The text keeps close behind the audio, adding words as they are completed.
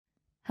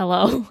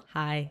Hello.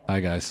 Hi. Hi,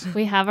 guys.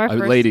 We have our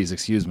first... Ladies,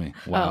 excuse me.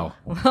 Wow.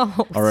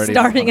 Oh, Already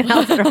starting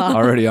out strong.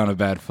 Already on a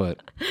bad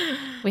foot.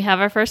 We have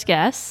our first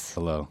guest.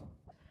 Hello.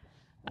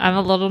 I'm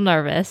a little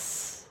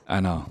nervous. I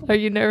know. Are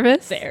you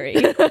nervous? Very.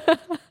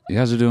 You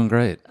guys are doing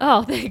great.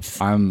 Oh, thanks.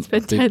 I'm a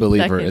big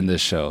believer in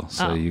this show,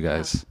 so Oh, you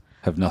guys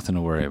have nothing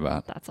to worry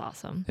about. That's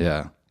awesome.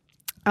 Yeah.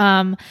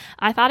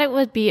 I thought it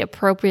would be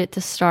appropriate to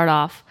start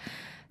off,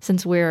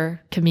 since we're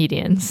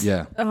comedians,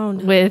 Yeah. Oh,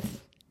 no. with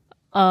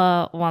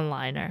a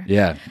one-liner.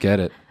 Yeah.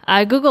 Get it.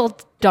 I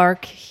Googled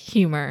dark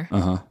humor.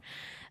 Uh-huh.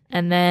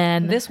 And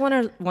then This one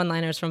are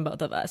one-liners from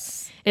both of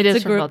us. it is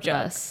It's a from group both joke.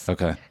 of us.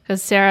 Okay.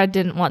 Because Sarah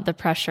didn't want the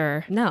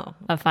pressure No.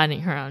 of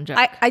finding her own joke.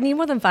 I need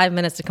more than 5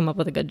 minutes to come up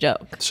with a good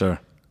joke. Sure.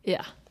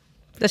 Yeah.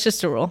 That's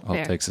just a rule. All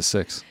Fair. it takes is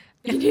 6.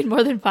 You need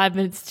more than 5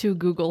 minutes to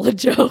Google a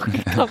joke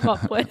to come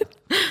up with.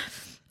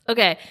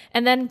 Okay.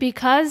 And then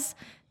because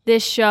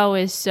this show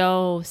is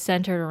so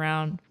centered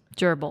around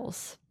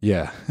gerbils,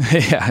 Yeah.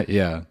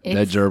 yeah.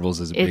 That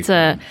gerbils is a big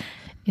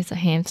it's a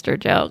hamster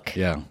joke.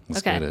 Yeah.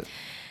 Let's Okay. get it.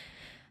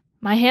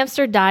 My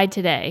hamster died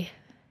today.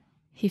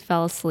 He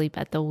fell asleep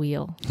at the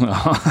wheel.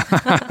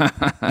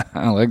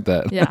 I like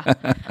that. Yeah.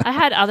 I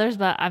had others,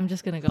 but I'm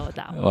just going to go with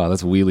that one. Wow,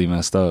 that's wheelie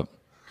messed up.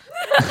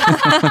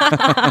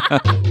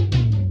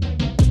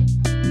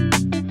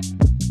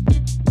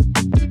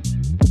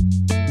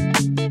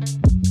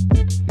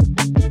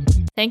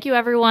 Thank you,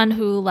 everyone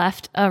who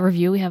left a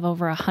review. We have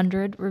over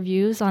 100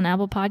 reviews on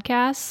Apple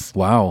Podcasts.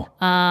 Wow.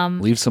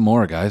 Leave some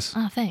more, guys.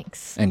 Oh,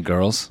 thanks. And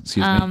girls.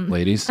 Excuse me.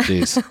 Ladies.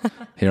 Jeez.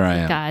 Here I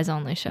am. Guys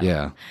only show.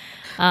 Yeah.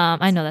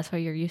 I know that's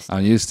what you're used to.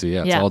 I'm used to.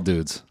 Yeah. It's Yeah. all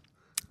dudes.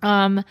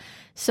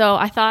 So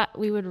I thought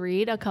we would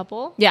read a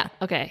couple. Yeah.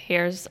 Okay.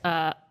 Here's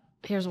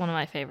one of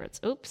my favorites.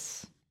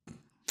 Oops.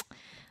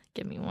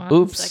 Give me one.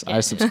 Oops. second.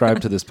 I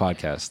subscribe to this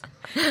podcast.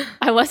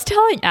 I was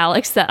telling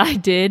Alex that I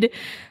did,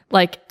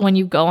 like, when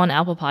you go on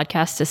Apple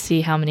Podcasts to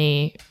see how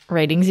many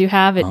ratings you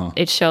have,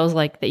 it shows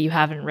like that you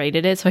haven't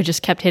rated it. So I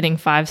just kept hitting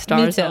 5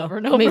 stars too. over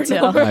and over Me and too.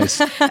 over. Nice.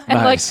 And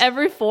Nice. like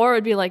every 4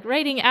 would be like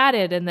rating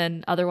added, and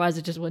then otherwise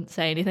it just wouldn't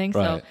say anything.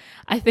 Right. So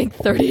I think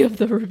 30 of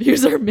the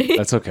reviews are me.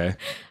 That's okay.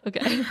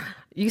 Okay.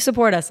 You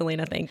support us,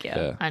 Selena. Thank you.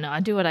 Yeah. I know.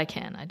 I do what I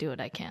can.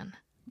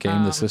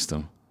 Game the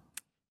system.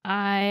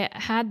 I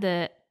had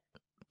the.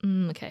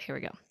 Okay, here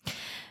we go.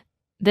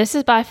 This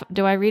is by.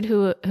 Do I read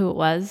who it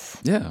was?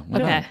 Yeah. why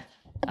not?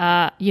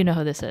 Okay. You know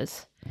who this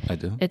is. I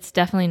do. It's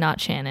definitely not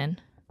Shannon.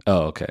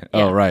 Oh, okay.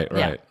 Yeah. Oh, right.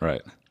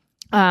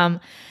 Yeah.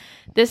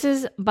 This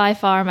is by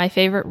far my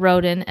favorite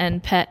rodent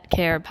and pet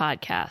care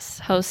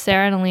podcast. Hosts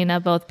Sarah and Alina,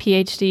 both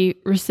PhD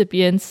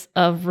recipients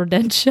of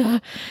rodentia,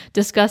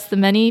 discuss the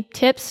many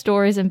tips,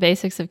 stories, and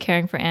basics of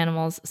caring for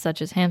animals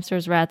such as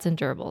hamsters, rats, and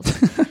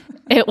gerbils.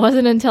 It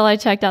wasn't until I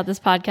checked out this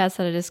podcast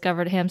that I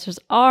discovered hamsters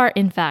are,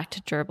 in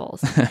fact,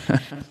 gerbils.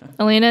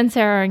 Alina and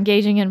Sarah are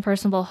engaging and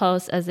personable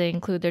hosts as they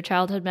include their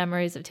childhood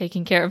memories of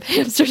taking care of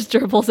hamsters,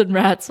 gerbils, and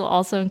rats, while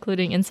also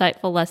including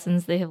insightful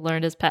lessons they have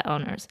learned as pet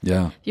owners.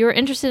 Yeah. If you are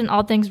interested in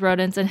all things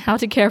rodents and how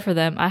to care for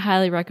them, I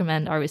highly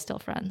recommend Are We Still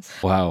Friends?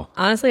 Wow.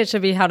 Honestly, it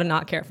should be how to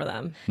not care for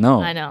them.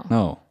 No. I know.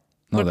 No.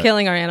 We're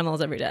killing our animals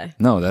every day.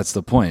 No, that's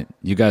the point.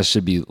 You guys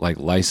should be like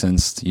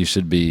licensed. You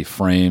should be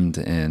framed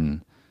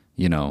in,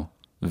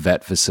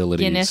 vet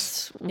facilities.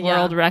 Guinness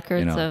World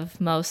Records You know.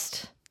 of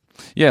most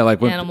Yeah,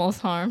 like when animals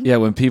harmed. Yeah,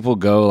 when people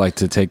go like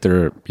to take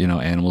their,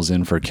 animals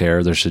in for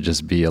care, there should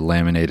just be a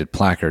laminated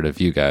placard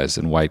of you guys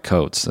in white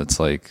coats. It's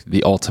like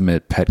the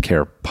ultimate pet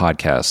care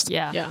podcast.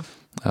 Yeah.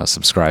 Yeah.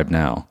 Subscribe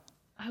now.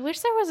 I wish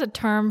there was a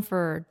term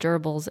for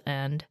gerbils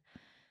and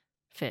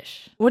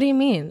fish. What do you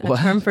mean? What?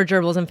 A term for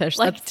gerbils and fish.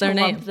 Like That's to their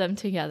lump name. them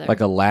together.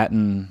 Like a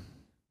Latin.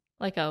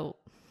 Like a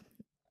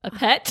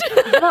pet?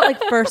 How about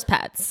like first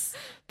pets?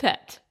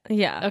 Pet.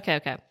 Yeah. Okay.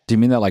 Do you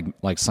mean that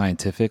like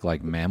scientific,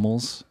 like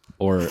mammals?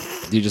 Or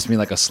do you just mean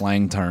like a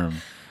slang term?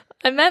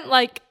 I meant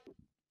like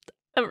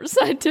a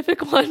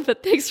scientific one,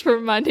 but thanks for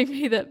reminding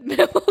me that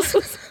mammals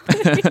was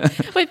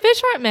Wait,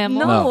 fish aren't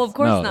mammals. No, of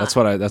course no, not.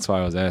 That's why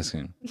I was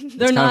asking.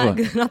 They're It's not kind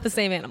of not the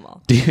same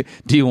animal.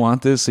 Do you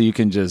want this so you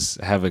can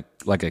just have a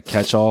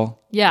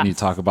catch-all? Yeah. And you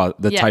talk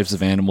about the Yes. types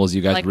of animals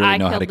you guys Like really I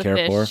know how killed to the care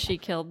fish, for? she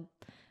killed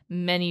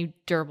many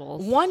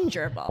gerbils. One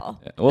gerbil.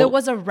 Well- there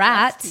was a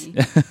rat.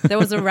 There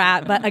was a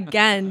rat, but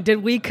again,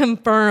 did we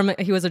confirm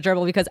he was a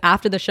gerbil? Because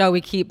after the show, we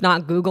keep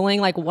not Googling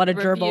like what a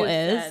gerbil Reviews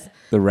is. said.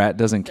 The rat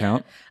doesn't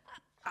count?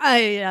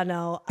 I don't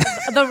know.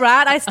 The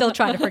rat, I still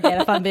try to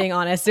forget if I'm being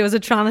honest. It was a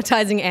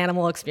traumatizing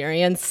animal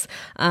experience.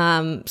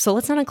 So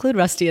let's not include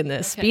Rusty in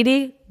this. Okay.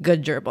 Speedy,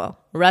 good gerbil.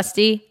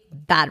 Rusty,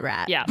 bad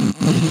rat. Yeah.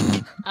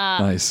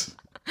 Nice.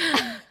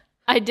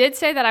 I did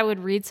say that I would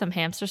read some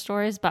hamster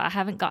stories, but I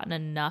haven't gotten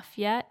enough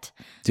yet.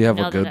 Do you have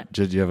know a good? that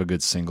Did you have a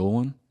good single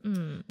one?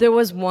 There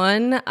was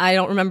one, I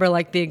don't remember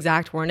like the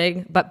exact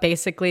wording, but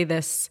basically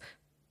this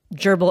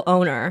gerbil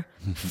owner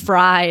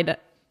fried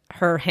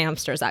her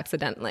hamsters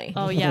accidentally.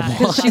 Oh, yeah.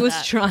 Because she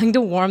was trying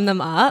to warm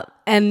them up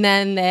and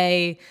then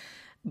they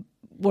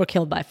were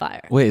killed by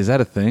fire. Wait, is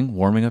that a thing?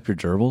 Warming up your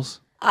gerbils?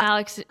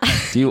 Alex,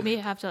 Do you we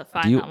have to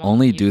find do you that one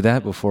only on do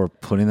that YouTube. before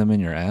putting them in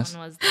your ass?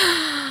 One was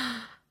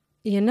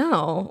You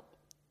know,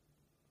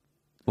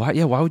 Why?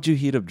 Yeah, why would you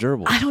heat up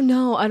gerbils? I don't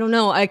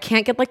know. I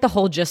can't get like the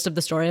whole gist of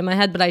the story in my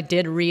head, but I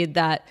did read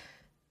that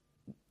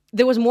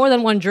there was more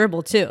than one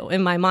gerbil too.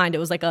 In my mind, it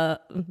was like a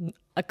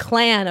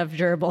clan of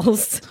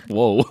gerbils.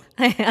 Whoa.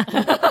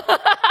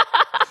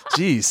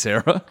 Geez,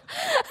 Sarah.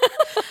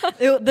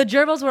 The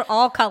gerbils were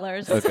all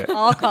colors. Okay.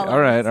 All colors.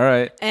 All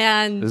right.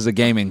 And This is a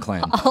gaming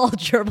clan. all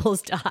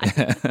gerbils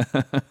died.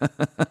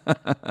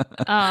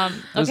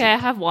 okay, I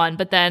have one,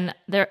 but then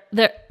the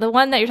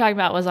one that you're talking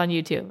about was on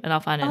YouTube, and I'll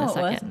find it in a Oh,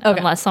 it was? second. Okay.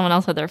 Unless someone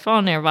else had their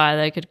phone nearby,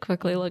 they could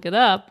quickly look it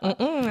up.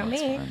 Not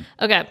me.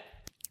 Okay.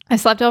 I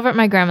slept over at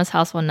my grandma's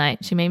house one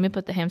night. She made me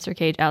put the hamster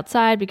cage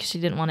outside because she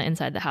didn't want it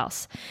inside the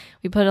house.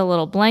 We put a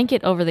little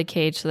blanket over the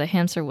cage so the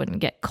hamster wouldn't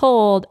get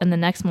cold, and the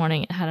next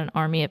morning it had an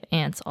army of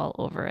ants all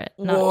over it.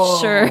 Not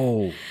sure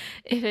Oh,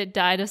 if it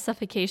died of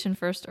suffocation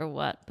first or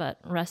what, but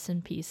rest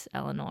in peace,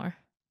 Eleanor.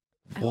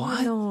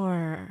 what?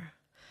 Eleanor.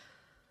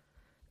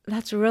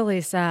 That's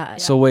really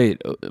sad. So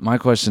wait, my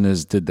question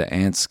is: did the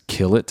ants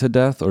kill it to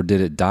death, or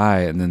did it die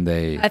and then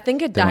I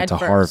think it they went died to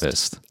first.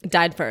 harvest?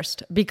 Died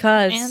first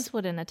because Ants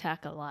wouldn't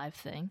attack a live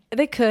thing.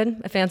 they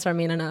could if ants are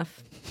mean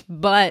enough.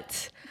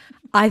 But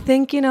I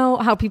think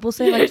how people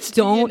say like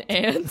don't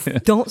ants.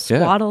 don't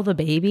swaddle the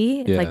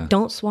baby. It's Yeah. like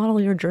don't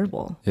swaddle your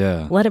gerbil.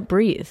 Yeah. Let it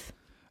breathe.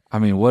 I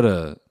mean,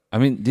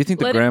 do you think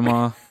the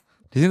grandma?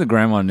 Do you think the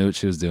grandma knew what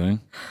she was doing?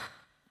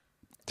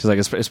 She's like,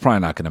 it's probably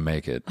not going to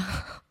make it.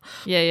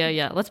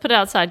 Yeah. Let's put it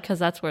outside because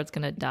that's where it's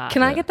gonna die.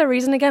 Can I get the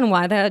reason again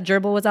why the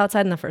gerbil was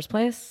outside in the first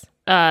place?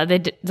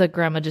 The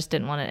grandma just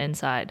didn't want it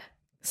inside.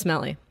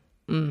 Smelly.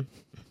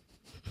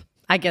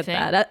 I get Think?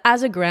 that.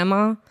 As a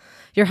grandma,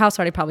 your house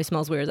already probably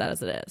smells weird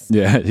as it is.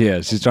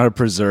 Yeah. She's trying to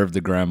preserve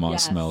the grandma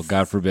Yes. smell.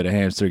 God forbid a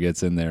hamster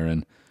gets in there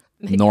and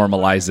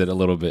normalize it a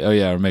little bit. Oh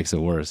yeah, or makes it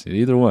worse.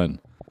 Either one.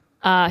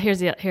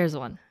 Here's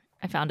one.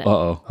 I found it.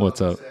 Uh-oh.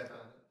 What's up?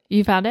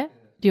 You found it?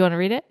 Do you want to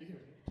read it?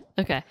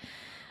 Okay.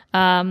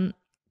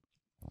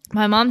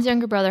 My mom's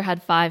younger brother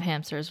had 5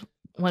 hamsters.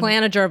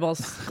 Clan of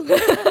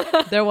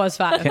gerbils. There was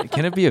 5.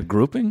 Can it be a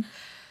grouping?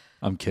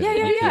 I'm kidding.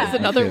 Yeah. That's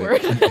another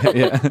word.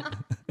 Yeah.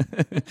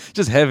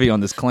 Just heavy on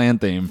this clan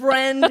theme.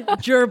 Friend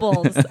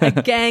gerbils.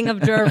 A gang of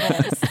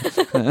gerbils.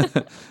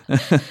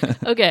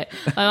 Okay.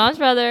 My mom's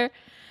brother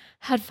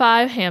had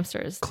 5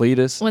 hamsters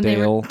Cletus, when Dale,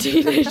 they were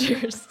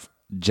teenagers.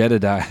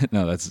 Jedediah.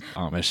 No, that's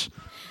Amish.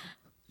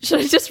 Should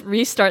I just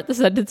restart the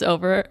sentence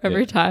over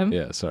every time?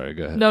 Yeah, sorry,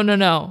 go ahead.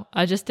 No.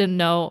 I just didn't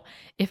know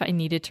if I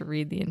needed to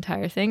read the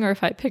entire thing or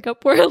if I pick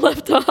up where I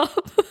left off.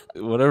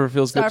 Whatever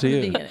feels good Start to from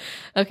the you. beginning.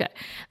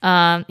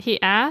 Okay. He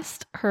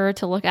asked her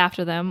to look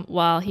after them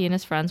while he and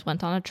his friends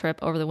went on a trip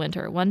over the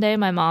winter. One day,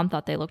 my mom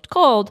thought they looked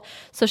cold,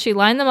 so she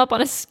lined them up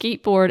on a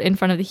skateboard in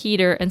front of the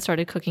heater and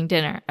started cooking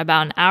dinner.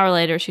 About an hour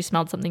later, she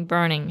smelled something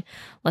burning.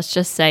 Let's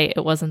just say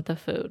it wasn't the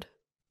food.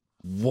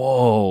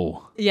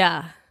 Whoa.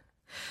 Yeah.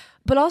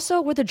 But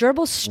also, were the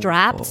gerbils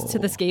strapped to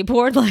the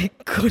skateboard?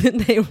 Like, couldn't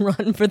they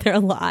run for their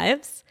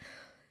lives?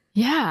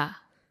 Yeah.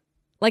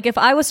 Like, if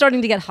I was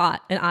starting to get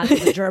hot and I was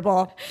a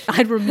gerbil,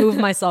 I'd remove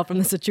myself from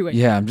the situation.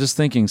 Yeah, I'm just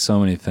thinking so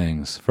many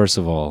things. First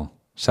of all,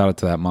 shout out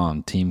to that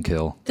mom. Team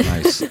kill.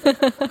 Nice.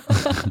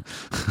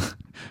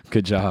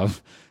 Good job.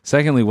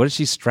 Secondly, what did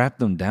she strap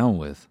them down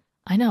with?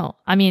 I know.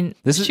 I mean,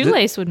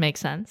 shoelace would make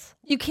sense.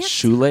 You can't.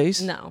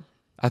 Shoelace? No.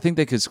 I think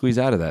they could squeeze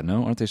out of that,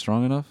 no? Aren't they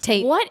strong enough?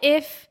 Tape. What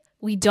if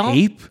we don't?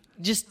 Tape?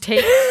 Just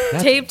tape.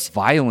 That's taped.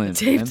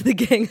 violent, man. Taped the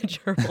gang of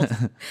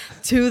gerbils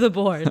to the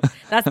board.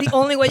 That's the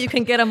only way you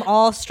can get them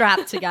all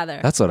strapped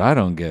together. That's what I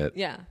don't get.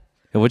 Yeah.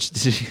 Go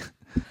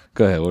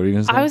ahead. What were you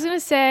going to say? I was going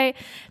to say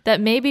that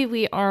maybe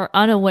we are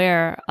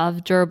unaware of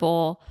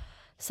gerbil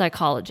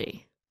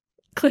psychology.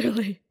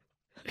 Clearly.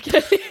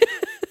 Okay.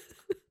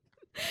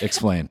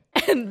 Explain.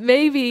 And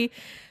maybe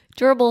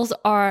gerbils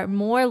are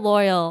more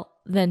loyal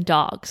than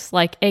dogs.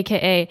 Like,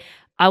 AKA,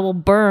 I will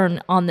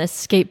burn on this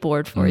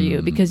skateboard for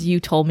you because you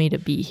told me to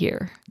be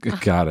here.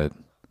 Got it.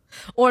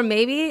 Or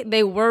maybe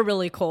they were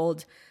really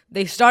cold.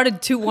 They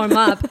started to warm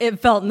up. It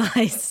felt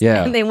nice.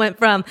 Yeah. And they went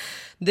from,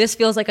 this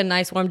feels like a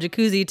nice warm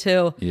jacuzzi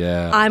to,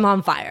 Yeah. I'm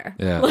on fire.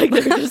 Yeah. Like,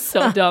 they're just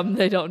so dumb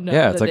they don't know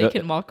that they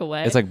can walk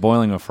away. It's like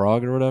boiling a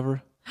frog or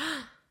whatever.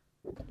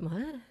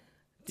 What?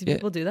 Do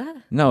people do that?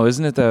 No,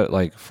 isn't it that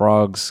like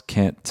frogs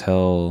can't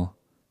tell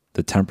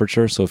the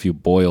temperature? So if you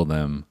boil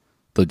them,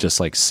 they'll just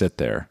like sit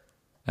there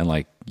and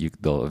like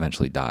they'll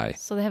eventually die.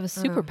 So they have a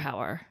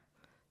superpower.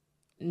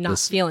 Not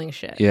feeling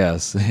shit.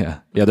 Yes. Yeah.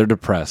 Yeah. They're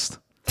depressed.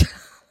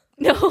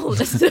 No.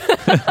 That's their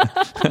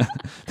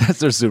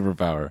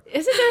superpower.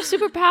 Isn't there a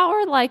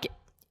superpower like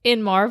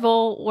in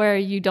Marvel where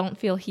you don't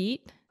feel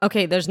heat?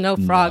 Okay, there's no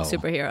frog No.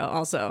 superhero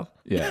also.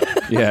 Yeah.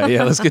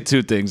 Yeah. Let's get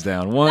 2 things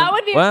down. One. That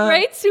would be a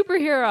great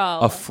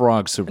superhero. A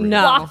frog superhero.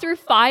 No. Walk through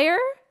fire?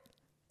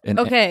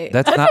 Okay.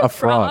 That's not a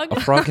frog. frog.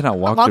 A frog cannot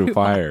walk through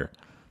fire.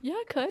 Yeah,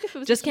 it could. If it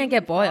was Just a can't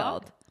human get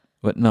boiled. frog.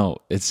 But no,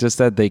 it's just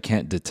that they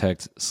can't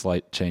detect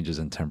slight changes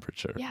in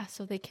temperature. Yeah,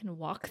 so they can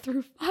walk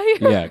through fire.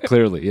 Yeah,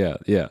 clearly.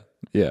 Yeah.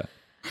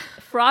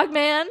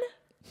 Frogman?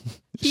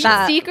 Heat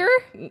That- seeker?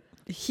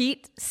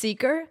 Heat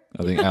seeker?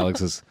 I think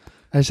Alex is.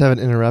 I just have an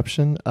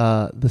interruption.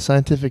 The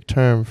scientific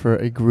term for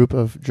a group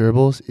of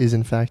gerbils is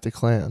in fact a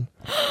clan.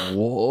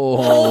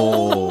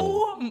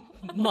 Whoa.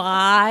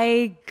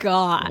 My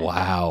God.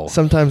 Wow.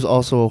 Sometimes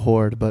also a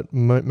horde, but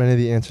many of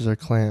the answers are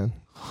clan.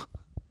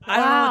 I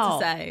don't know what Wow.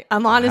 to say.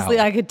 I'm honestly,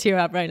 Wow. I could tear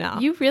up right now.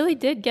 You really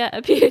did get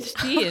a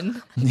PhD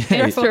in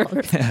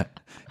hamsters.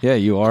 Yeah,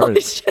 you are.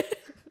 Holy shit.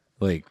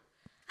 Like,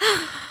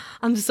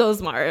 I'm so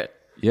smart.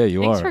 yeah,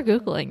 you Thanks are. for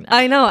Googling that.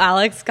 I know,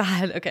 Alex.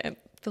 God. Okay. I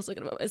feel so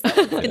good about myself.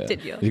 Let's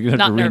continue. You're gonna have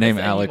Not to rename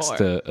nervous Alex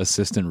anymore. to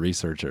assistant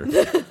researcher.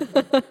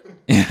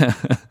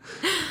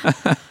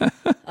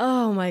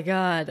 Oh my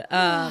God.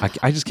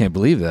 I just can't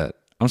believe that.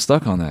 I'm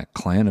stuck on that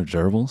clan of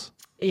gerbils.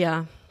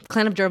 Yeah.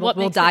 Clan of gerbils What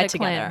will makes die it a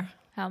clan? together.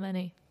 How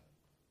many?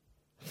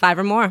 5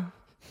 or more.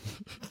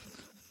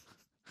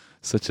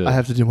 Such a. I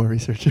have to do more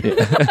research.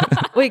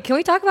 Wait, can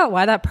we talk about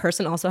why that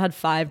person also had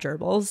 5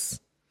 gerbils?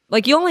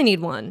 Like, you only need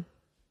one.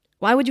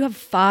 Why would you have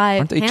 5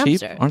 aren't they hamsters?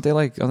 cheap? Aren't they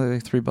like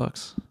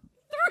 $3?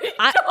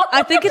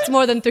 I think it's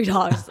more than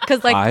 $3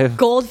 because like 5?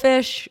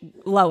 goldfish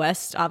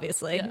lowest,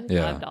 obviously.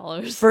 Yeah.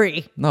 $5.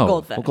 Free. No,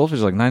 Goldfish. well, goldfish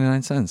is like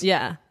 99 cents.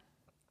 Yeah.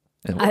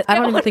 And- I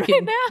don't even think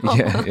you now.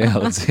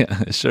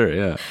 yeah, sure,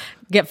 yeah.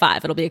 get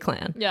 5. It'll be a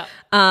clan. Yeah.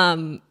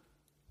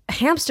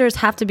 Hamsters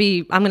have to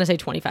be, I'm going to say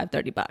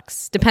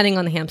 $25-$30 depending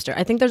on the hamster.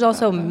 I think there's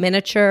also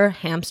miniature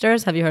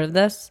hamsters. Have you heard of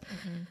this?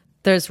 Mm-hmm.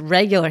 There's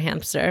regular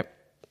hamster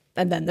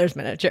and then there's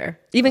miniature.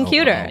 Even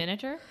cuter. wow.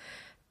 Miniature?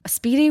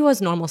 Speedy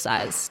was normal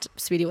sized.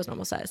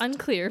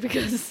 Unclear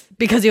because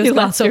Because he was you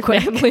gone lost so your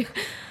quick. family.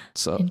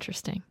 So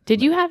Interesting.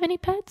 Did you have any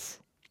pets?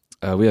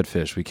 we had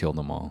fish. We killed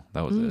them all.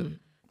 That was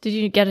Did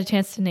you get a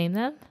chance to name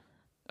them?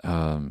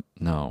 it.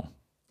 No,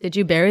 Did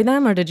you bury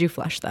them or did you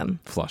flush them?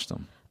 flushed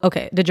them.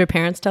 Okay. Did your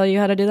parents tell you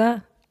how to do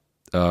that?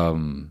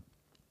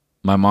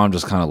 My mom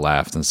just kind of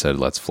laughed and said,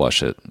 "Let's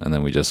flush it," and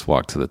then we just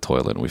walked to the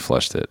toilet and we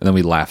flushed it, and then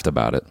we laughed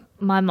about it.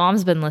 My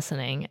mom's been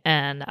listening,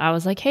 and I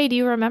was like, "Hey, do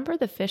you remember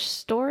the fish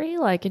story?"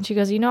 Like, and she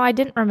goes, I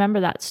didn't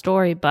remember that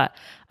story, but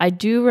I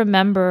do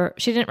remember."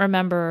 She didn't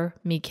remember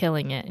me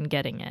killing it and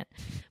getting it,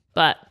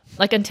 but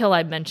like until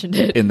I mentioned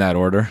it, In that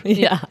order,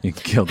 Yeah. you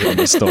killed it in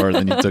the store, and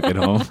then you took it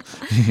home.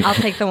 I'll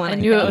take the one. I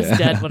knew it was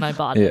dead when I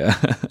bought it. Yeah,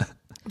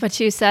 But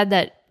she said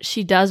that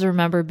she does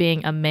remember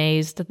being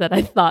amazed that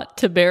I thought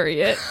to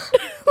bury it,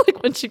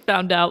 like when she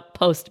found out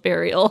post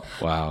burial.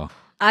 wow.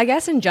 I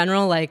guess in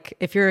general, like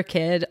if you're a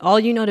kid, all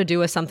you know to do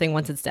with something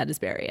once it's dead is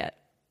bury it.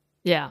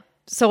 Yeah.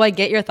 So I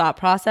get your thought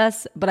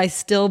process, but I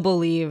still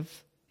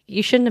believe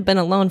you shouldn't have been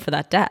alone for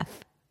that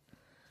death.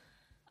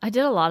 I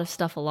did a lot of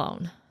stuff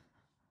alone.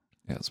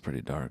 Yeah, it's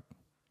pretty dark.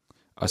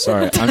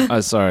 Sorry,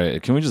 I'm sorry.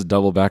 Can we just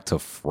double back to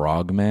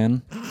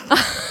Frogman?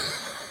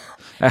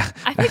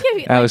 I think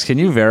if Alex, can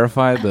you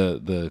verify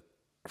the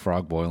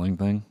frog boiling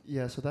thing?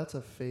 Yeah, so that's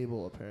a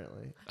fable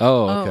apparently.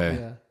 Oh, okay.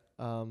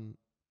 Yeah.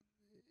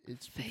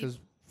 It's because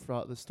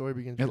the story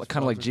begins. Yeah, because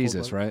kind of like frogs are cold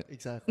Jesus, blooded. right?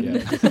 Exactly.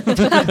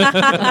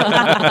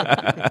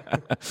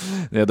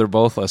 Yeah, they're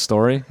both a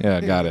story.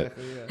 Yeah, got it.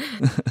 Exactly,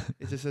 yeah.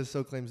 It just says,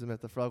 so claims the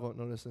myth. The frog won't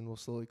notice and will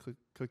slowly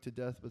cook to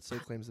death, but so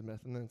claims the myth.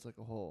 And then it's like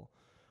a whole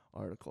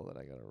article that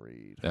I got to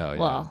read. Oh, yeah.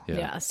 Well,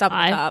 Yeah, stop at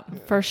the I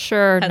top. for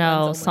sure Headlines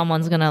know only.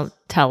 someone's gonna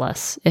tell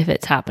us if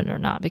it's happened or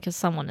not because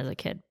someone as a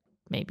kid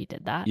maybe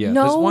did that. Yeah,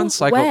 No there's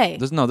one way.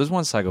 There's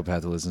one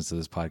psychopath who listens to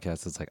this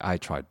podcast that's like, I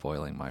tried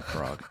boiling my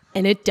frog.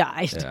 And it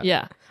died. Yeah.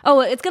 Yeah. Oh,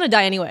 well, it's going to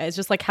die anyway. It's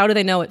just like, how do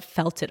they know it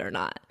felt it or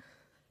not?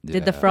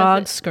 Did the Yeah.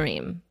 frog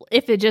scream?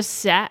 If it just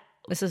sat,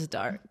 This is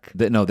dark.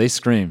 No, they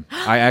scream.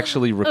 I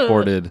actually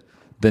recorded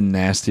the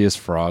nastiest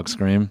frog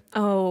scream.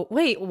 Oh,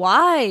 wait,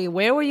 why?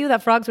 Where were you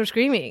that frogs were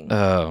screaming?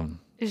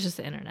 it's just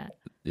the internet.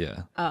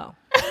 Yeah. Oh.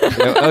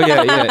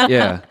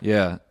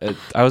 Yeah.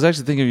 I was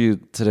actually thinking of you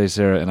today,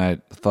 Sarah, and I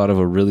thought of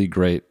a really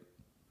great.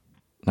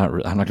 I'm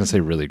not going to say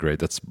really great.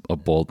 That's a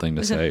bold thing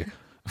to say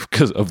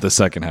because of the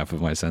second half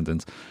of my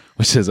sentence,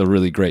 which is a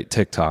really great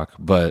TikTok.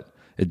 But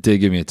it did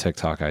give me a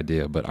TikTok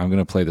idea. But I'm going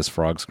to play this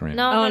frog scream.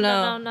 No, Oh,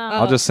 no. no.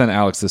 I'll just send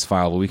Alex this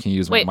file, but we can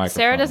use my Wait, microphone.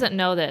 Sarah doesn't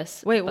know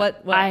this. Wait,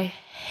 what? I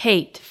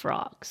hate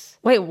frogs.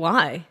 Wait,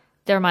 why?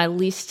 They're my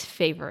least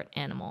favorite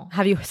animal.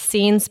 Have you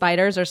seen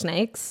spiders or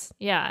snakes?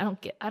 Yeah,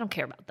 I don't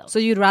care about those. So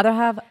you'd rather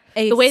have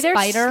a The way they're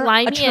spider, a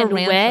slimy and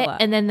tarantula. wet,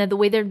 and then the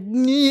way their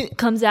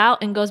comes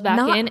out and goes back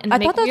Not- in, and I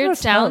they thought make those were weird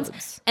sounds.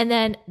 toads. And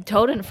then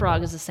toad and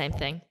frog is the same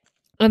thing.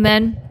 And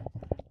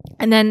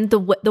then the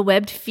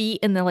webbed feet,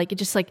 and the like, it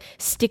just like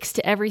sticks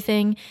to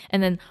everything.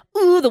 And then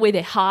the way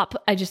they hop,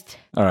 I just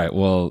All right.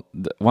 Well,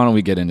 why don't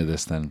we get into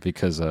this then?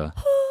 Because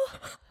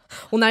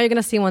Well, now you're going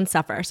to see one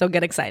suffer, so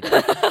get excited.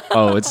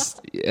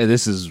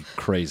 this is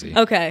crazy.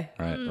 Okay.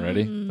 All right.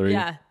 Ready? 3,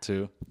 yeah.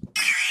 2.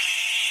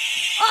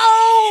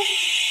 Oh!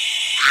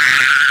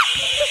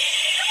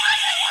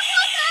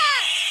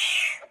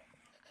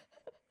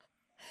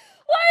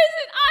 why is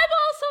it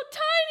eyeball so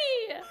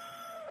tiny?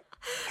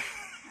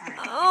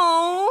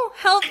 Oh,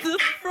 help the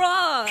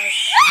frog.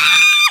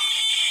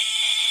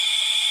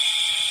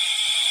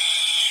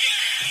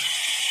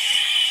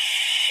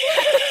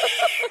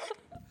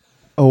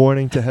 A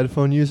warning to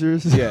headphone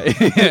users. Yeah.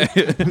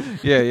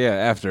 Yeah.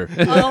 After.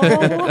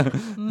 Oh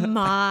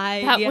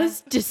my That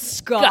was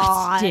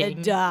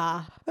disgusting.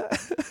 God.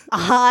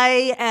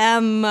 I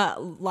am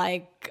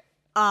like,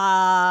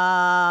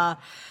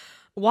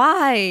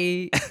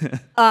 why?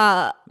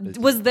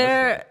 Was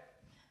there?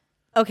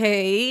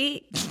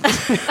 Okay.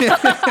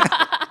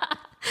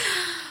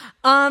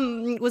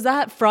 Was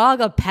that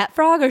frog a pet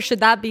frog, or should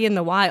that be in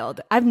the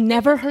wild? I've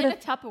never heard In of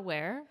a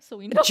Tupperware, so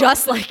we know.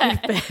 just like your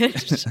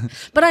fish.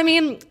 But I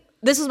mean,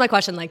 this is my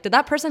question. Like, did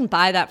that person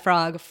buy that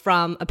frog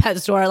from a pet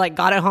store, like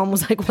got it home,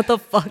 was like, what the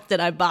fuck did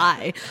I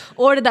buy?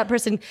 Or did that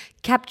person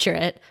capture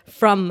it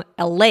from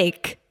a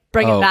lake,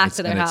 bring it back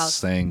to their house?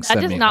 That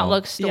does not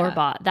look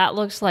store-bought. That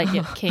looks like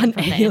it came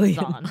from alien.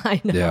 Amazon.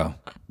 I know. Yeah.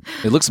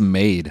 It looks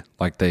made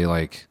like they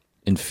like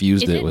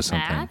infused Is it it with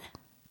something. mad?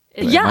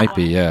 Yeah. It might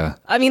be, yeah.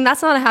 I mean,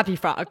 that's not a happy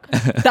frog.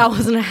 That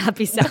wasn't a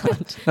happy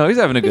sound. No, he's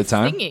having a good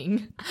time.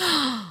 Singing.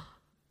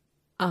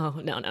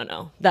 Oh,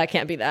 no. That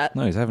can't be that.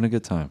 No, he's having a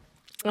good time.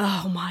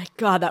 Oh my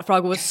God, that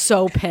frog was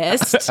so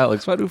pissed.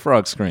 Alex, why do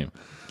frogs scream?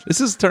 This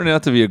is turning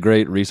out to be a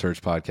great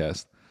research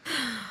podcast.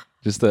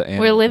 Just the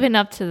We're living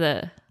up to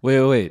the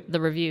Wait.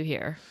 review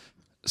here.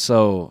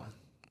 So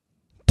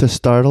To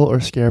startle or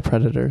scare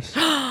predators.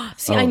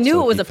 See, I knew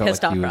so it was he a felt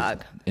pissed like off he was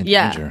frog. in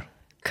Yeah, danger.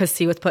 because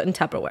he was put in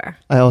Tupperware.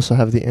 I also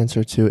have the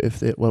answer to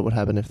what would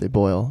happen if they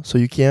boil. So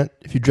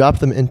if you drop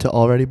them into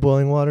already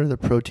boiling water, the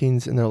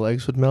proteins in their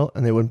legs would melt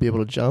and they wouldn't be able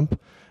to jump.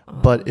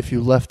 But if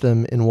you left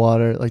them in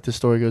water, like the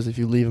story goes, if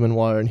you leave them in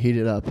water and heat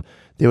it up,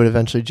 they would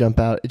eventually jump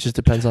out. It just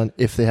depends on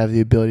if they have the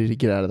ability to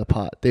get out of the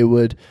pot. They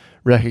would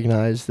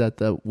recognize that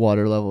the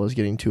water level is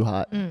getting too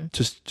hot,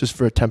 just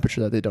for a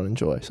temperature that they don't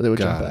enjoy. So they would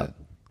jump out.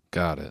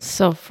 Got it.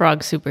 So frog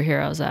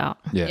superheroes out.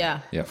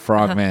 Yeah.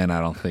 Frogman, I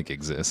don't think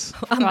exists.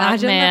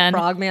 Imagine Frogman, the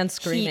frogman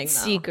screaming. Heat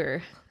though.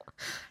 seeker.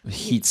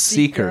 Heat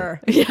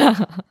seeker.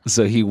 Yeah.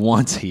 So he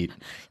wants heat.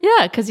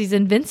 Yeah, because he's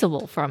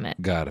invincible from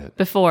it. Got it.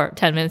 Before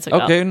 10 minutes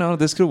ago. Okay, no,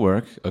 this could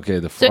work. Okay,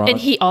 the So, frog. and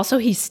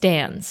he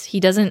stands. He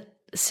doesn't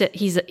sit.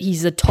 He's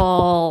a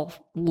tall,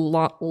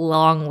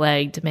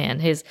 long-legged man.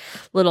 His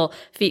little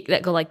feet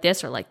that go like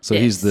this or like so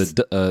this.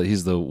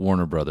 he's the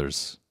Warner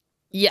Brothers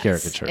yes,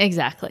 caricature.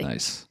 Exactly.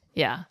 Nice.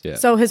 Yeah. Yeah.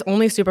 So his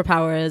only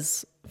superpower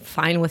is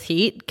fine with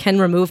heat, can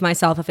remove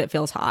myself if it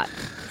feels hot.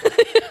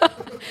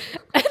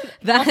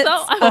 That's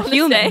Also, I a want to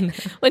human.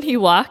 say, when he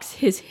walks,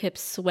 his hips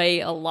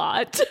sway a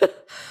lot.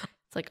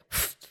 It's like,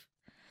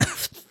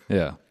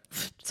 Yeah.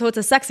 So it's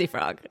a sexy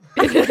frog.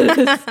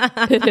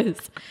 it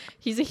is.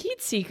 He's a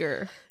heat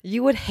seeker.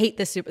 You would hate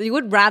this super. You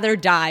would rather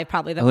die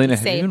probably than Elena, be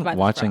have you saved been by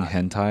watching the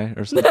frog. hentai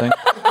or something?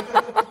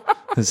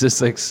 It's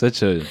just like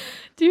such a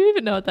Do you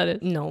even know what that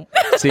is? No.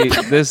 see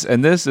this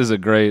is a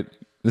great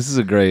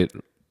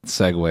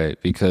segue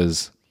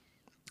because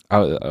I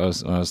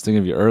was when I was thinking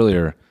of you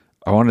earlier.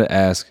 I wanted to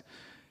ask,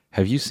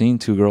 have you seen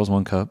Two Girls,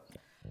 One Cup?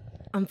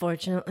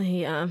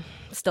 Unfortunately,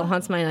 still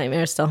haunts my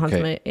nightmares. Still haunts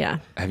Okay. my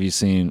Have you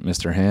seen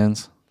Mr.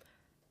 Hands?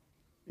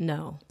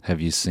 No.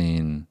 Have you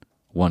seen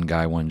One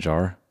Guy, One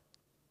Jar?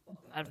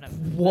 I don't know.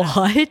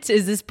 What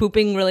is this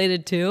pooping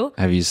related to?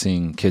 Have you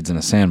seen Kids in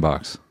a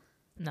Sandbox?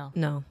 No.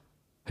 No.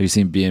 Have you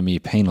seen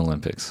BME Pain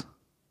Olympics?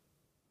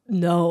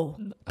 No.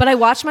 But I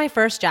watched my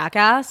first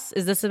Jackass.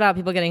 Is this about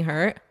people getting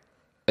hurt?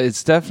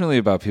 It's definitely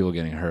about people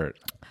getting hurt.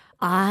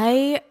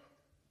 I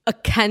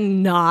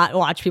cannot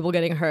watch people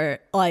getting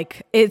hurt.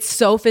 Like, it's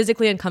so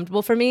physically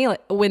uncomfortable for me.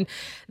 Like, when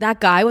that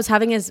guy was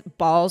having his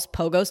balls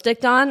pogo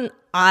sticked on,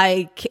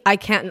 I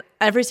can't.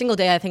 Every single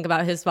day I think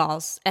about his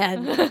balls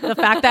and the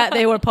fact that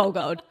they were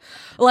pogoed.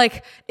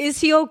 Like, is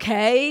he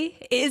okay?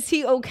 Is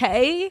he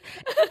okay?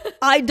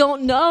 I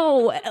don't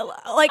know.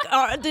 Like,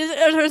 are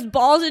his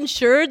balls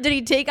insured? Did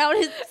he take out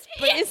his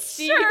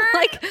Insured?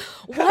 Like,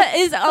 what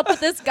is up with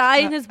this guy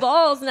and his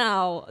balls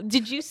now?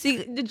 Did you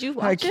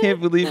watch I can't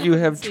believe you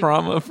have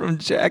trauma from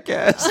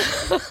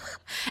Jackass.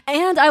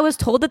 And I was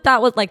told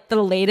that was like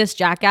the latest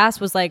Jackass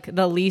was like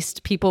the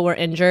least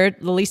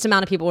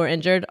amount of people were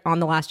injured on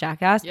the last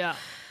Jackass. Yeah.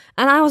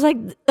 And I was like,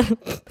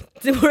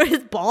 were his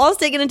balls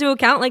taken into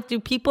account? Like, do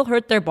people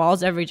hurt their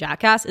balls every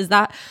Jackass? Is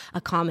that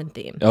a common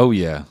theme? Oh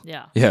yeah.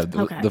 Yeah. Yeah.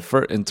 Okay.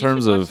 In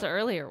terms Watch of the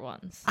earlier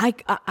ones.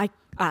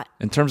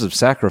 in terms of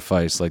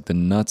sacrifice, like the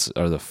nuts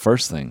are the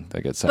first thing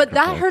that gets sacrificed.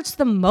 but that hurts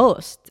the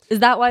most. Is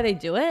that why they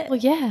do it? Well,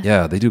 yeah.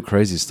 Yeah, they do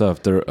crazy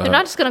stuff. They're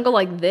not just gonna go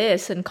like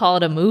this and call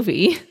it a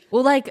movie.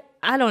 Well, like,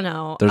 I don't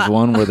know. There's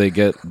one where they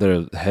get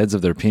their heads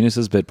of their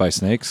penises bit by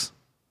snakes.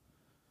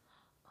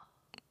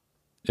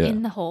 Yeah.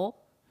 In the hole.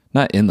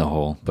 Not in the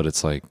hole, but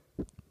it's like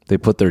they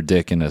put their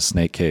dick in a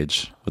snake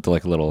cage with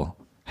like a little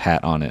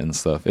hat on it and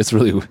stuff. It's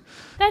really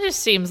That just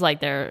seems like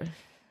they're.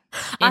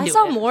 I into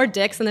saw it. more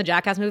dicks in the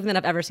Jackass movie than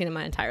I've ever seen in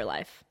my entire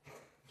life.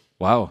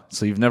 wow.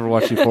 So you've never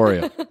watched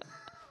Euphoria?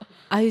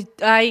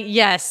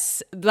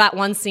 Yes, that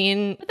one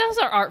scene. But those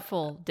are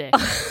artful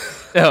dicks.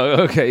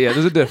 Oh, okay. Yeah,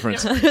 there's a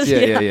difference.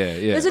 Yeah.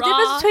 There's a Raw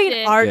difference between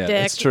dick. art Yeah,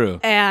 dick it's true.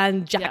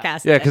 and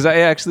Jackass Yeah, dick.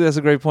 because that's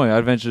a great point.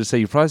 I'd venture to say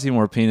you probably see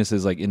more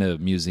penises like in a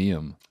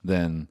museum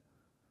than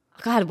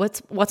God,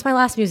 what's my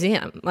last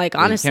museum? Like,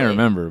 Well, you honestly, can't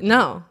remember.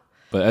 No.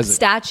 But as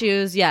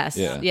Statues, yes.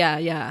 Yeah.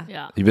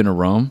 Yeah. you've been to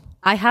Rome?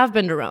 I have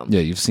been to Rome.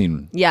 Yeah, you've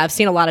seen Yeah, I've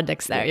seen a lot of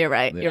dicks there. You're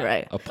right. Yeah. You're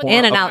right. A porn-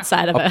 In and a-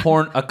 outside of it.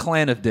 a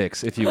clan of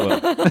dicks, if you will.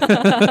 Is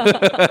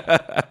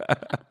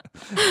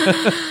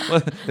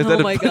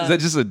my God. Is that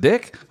just a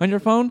dick on your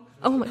phone?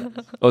 Oh my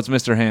God. Oh, it's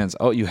Mr. Hands.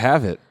 Oh, you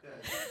have it.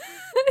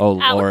 Oh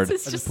Alex Lord. is I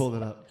just just, pulled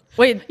it up.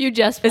 Wait, you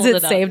just is pulled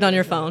it up. saved on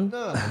your phone?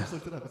 No, I just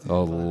looked it up.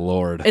 Oh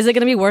Lord. Is it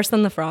going to be worse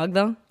than the frog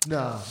though?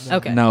 No.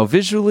 Okay. No,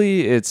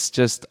 visually it's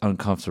just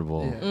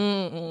uncomfortable.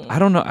 Yeah. I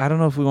don't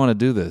know if we want to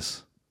do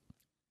this.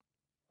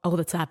 Oh,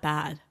 that's that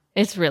bad.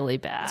 It's really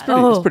bad. It's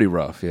Oh. pretty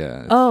rough,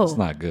 yeah. Oh. It's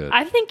not good.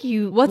 I think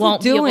you What's it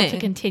won't be able doing? to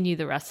continue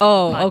the rest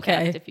Oh, of the podcast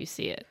okay. if you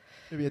see it.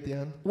 Maybe at the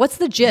end. What's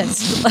the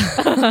gist?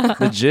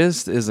 The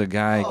gist is a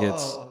guy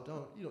gets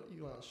You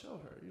want to show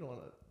her. You don't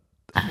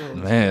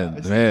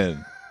want to.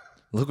 man.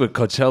 Look what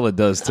Coachella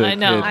does to I a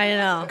know. kid. I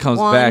know. Comes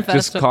One back just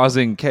festival.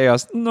 causing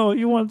chaos. No,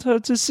 you want her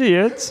to see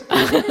it.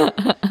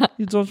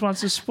 You don't want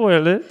to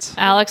spoil it.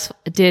 Alex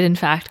did in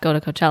fact go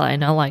to Coachella. I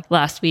know, like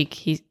last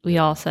week, we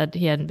all said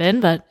he hadn't been,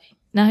 but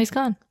now he's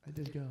gone. I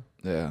did go.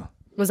 Yeah.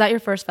 Was that your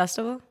first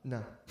festival?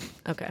 No.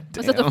 Okay.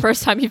 Was it the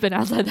first time you've been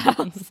outside the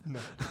house?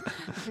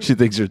 She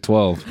thinks you're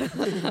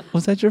 12.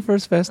 Was that your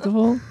first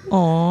festival?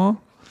 Aw.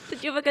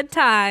 Did you have a good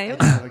time?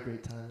 I had a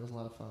great time. It was a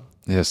lot of fun.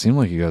 Yeah, it seemed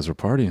like you guys were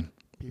partying.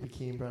 BB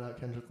King brought out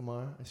Kendrick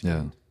Lamar. I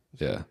Yeah.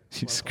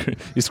 screamed.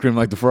 Yeah. You scream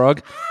like the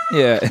frog?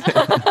 Yeah.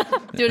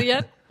 Do it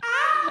again?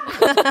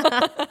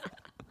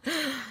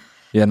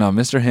 Yeah, no,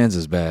 Mr. Hands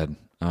is bad.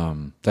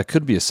 That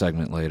could be a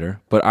segment later.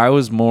 But I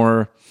was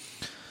more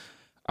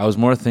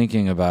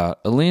thinking about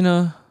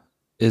Alina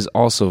is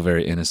also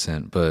very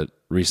innocent, but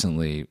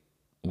recently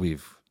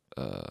we've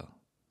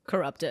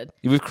Corrupted.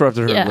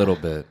 corrupted her Yeah. a little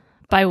bit.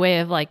 By way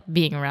of like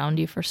being around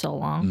you for so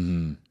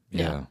long.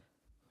 Yeah.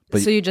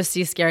 But So you just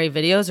see scary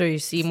videos, or you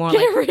see more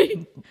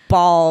like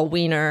ball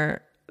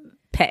wiener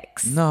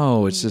pics?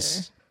 no, it's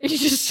just He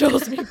just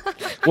shows me.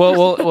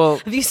 well,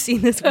 Have you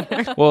seen this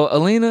wiener? well,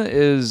 Alina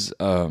is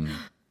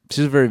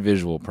she's a very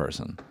visual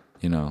person,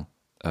 you know.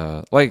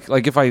 Like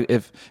if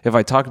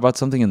I talk about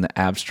something in the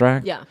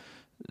abstract, Yeah.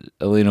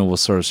 Alina will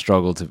sort of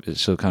struggle to.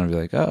 She'll kind of be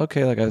like, "Oh,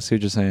 okay, like I see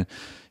what you're saying,"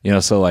 you know.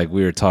 So like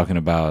we were talking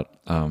about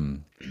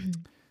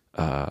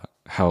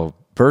how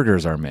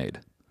burgers are made,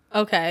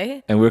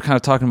 Okay. and we were kind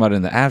of talking about it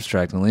in the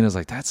abstract. And Alina's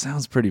like, "That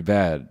sounds pretty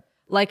bad."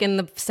 Like in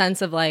the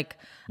sense of like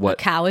What? a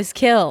cow is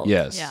killed.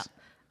 Yes. Yeah.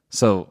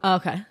 So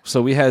Okay.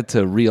 so we had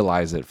to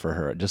realize it for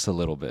her just a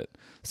little bit.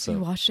 So you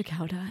So watched a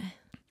cow die?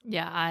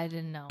 Yeah, I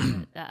didn't know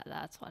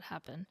that's what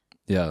happened.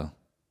 yeah,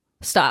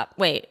 Stop.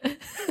 Wait.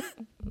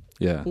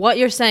 yeah. What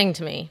you're saying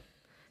to me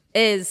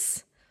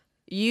is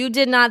you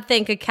did not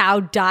think a cow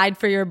died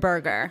for your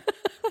burger.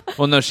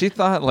 Well, no, she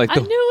thought like I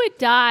knew it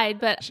died,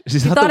 but she You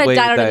thought the it way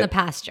died out in that- the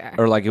pasture.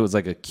 or like it was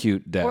like a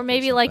cute death, or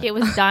maybe like something. it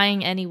was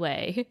dying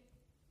anyway.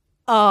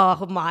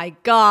 Oh my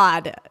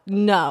God.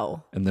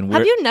 No. And then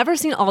Have you never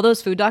seen all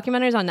those food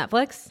documentaries on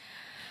Netflix?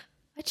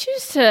 I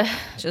choose to,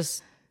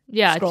 Just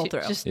yeah, Scroll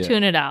through. just Yeah.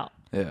 tune it out.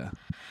 Yeah.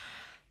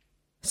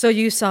 so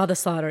you saw the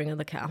slaughtering of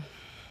the cow.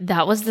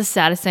 That was the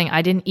saddest thing.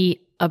 I didn't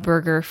eat a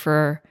burger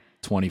for.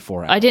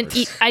 24 hours. I didn't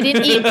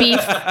eat beef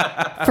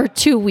for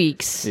 2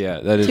 weeks. Yeah,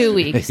 that is 2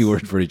 weeks. You were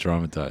pretty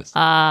traumatized.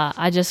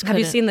 I just Have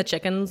you couldn't. seen the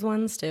chickens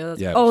ones too?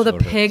 Yeah, Oh, the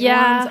sort of. pig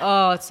Yeah. ones.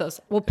 Oh, it's so.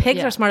 Well, pigs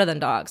Yeah. are smarter than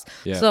dogs.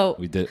 Yeah. So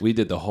we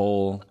did the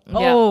whole. Yeah,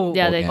 Oh.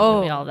 yeah, they Oh.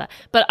 told me all that.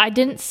 But I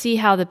didn't see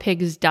how the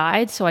pigs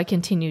died, so I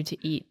continued to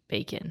eat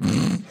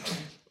bacon.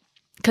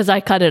 Because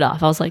I cut it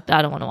off. I was like,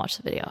 I don't want to watch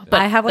the video.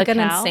 But I have like the an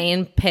cow-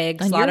 insane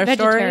pig And you're slaughter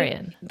story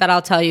vegetarian. that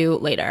I'll tell you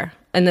later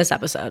in this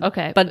episode.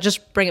 Okay. but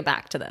just bring it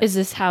back to this. Is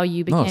this how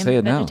you became say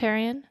it now.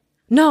 vegetarian?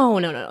 No.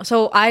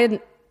 So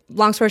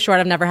long story short,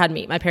 I've never had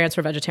meat. My parents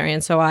were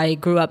vegetarian, so I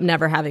grew up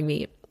never having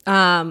meat.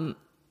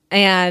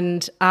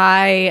 And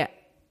I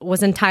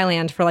was in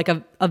Thailand for like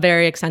a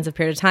very extensive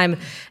period of time,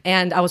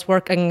 and I was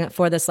working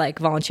for this like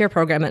volunteer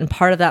program. And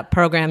part of that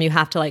program, you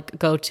have to like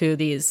go to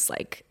these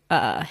like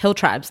hill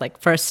tribes like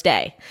for a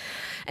stay.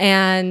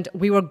 And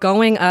we were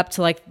going up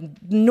to like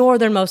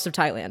northernmost of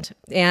Thailand,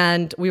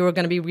 and we were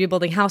going to be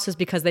rebuilding houses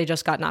because they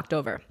just got knocked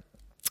over.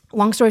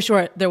 Long story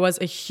short, there was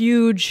a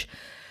huge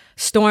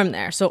storm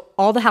there. So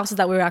all the houses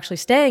that we were actually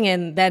staying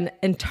in then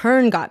in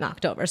turn got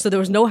knocked over. So there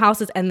was no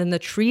houses, and then the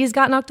trees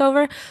got knocked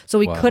over. So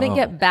we couldn't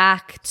get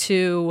back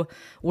to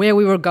where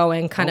we were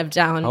going kind of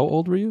down. How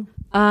old were you?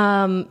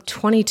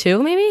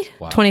 22 maybe?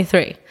 Wow.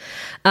 23.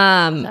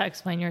 Does that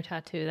explain your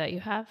tattoo that you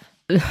have?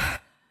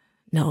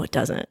 No, it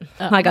doesn't.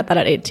 I got that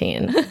at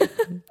 18.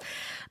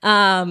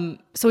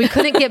 So we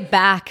couldn't get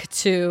back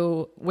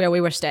to where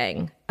we were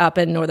staying up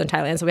in northern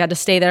Thailand. So we had to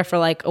stay there for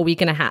like a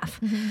week and a half.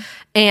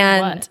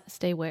 And What?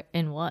 Stay where?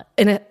 In what?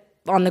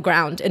 on the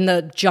ground in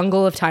the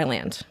jungle of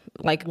Thailand,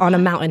 like on a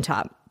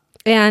mountaintop.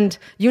 And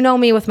you know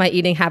me with my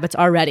eating habits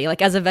already.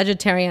 Like as a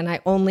vegetarian,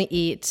 I only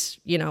eat,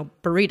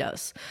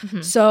 burritos.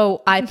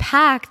 So I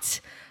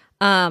packed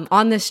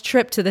on this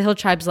trip to the hill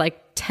tribes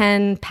like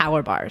 10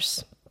 power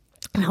bars.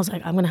 And I was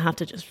like, I'm going to have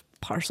to just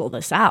parcel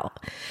this out.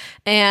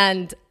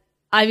 And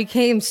I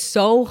became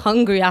so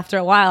hungry after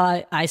a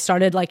while. I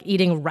started like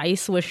eating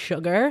rice with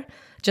sugar,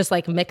 just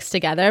like mixed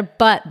together.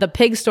 But the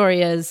pig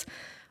story is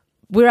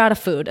we're out of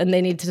food and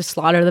they need to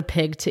slaughter the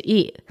pig to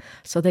eat.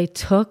 So they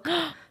took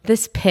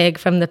this pig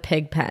from the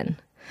pig pen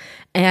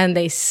and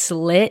they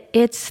slit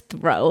its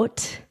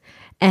throat.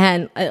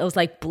 And it was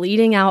like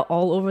bleeding out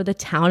all over the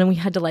town. And we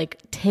had to like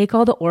take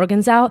all the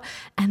organs out.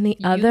 And the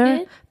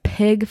other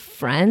pig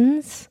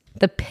friends,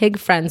 the pig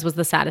friends was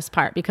the saddest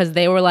part because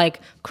they were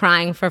like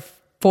crying for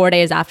 4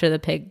 days after the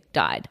pig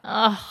died.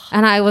 Ugh.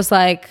 And I was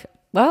like,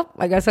 well,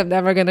 I guess I'm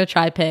never going to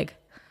try pig.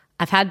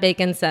 I've had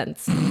bacon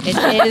since.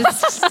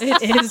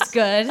 It is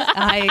good.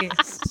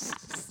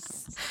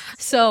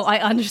 So I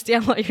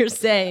understand what you're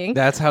saying.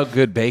 That's how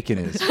good bacon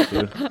is,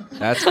 dude.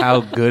 That's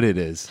how good it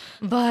is.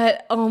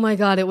 But oh my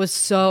God, it was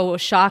so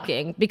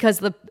shocking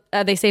because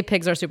they say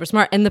pigs are super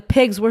smart and the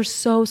pigs were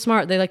so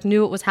smart. They like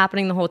knew what was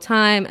happening the whole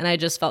time and I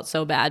just felt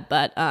so bad.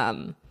 But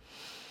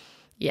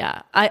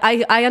yeah,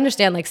 I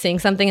understand like seeing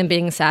something and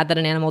being sad that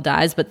an animal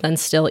dies, but then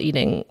still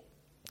eating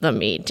the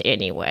meat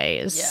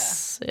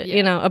anyways. Yeah.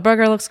 You know, a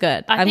burger looks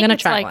good. I'm going to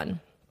try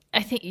one.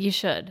 I think you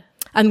should.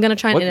 I'm going to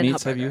try an What In-N-Out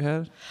meats have burger. you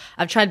had?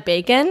 I've tried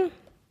bacon.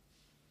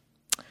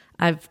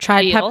 I've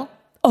tried Veal.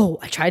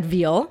 I tried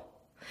veal.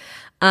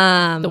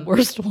 The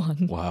worst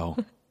one. Wow.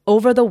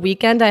 Over the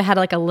weekend, I had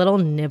like a little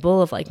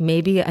nibble of like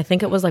maybe, I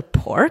think it was like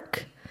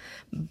pork,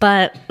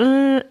 but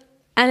I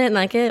didn't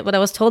like it. But I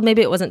was told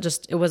maybe it wasn't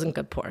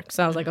good pork.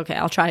 So I was like, okay,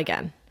 I'll try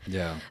again.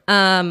 Yeah.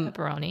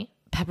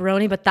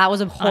 Pepperoni, but that was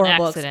a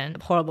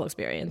horrible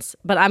experience.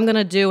 But I'm going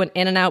to do an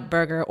In-N-Out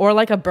burger or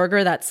like a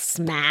burger that's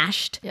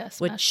smashed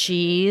with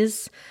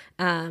cheese.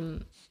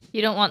 You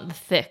don't want the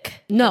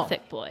thick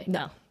boy.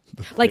 No.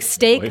 Like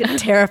steak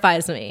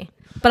terrifies me.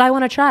 But I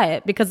want to try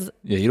it because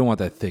Yeah, you don't want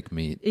that thick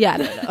meat. yeah,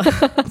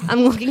 no. I'm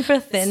looking for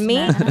thin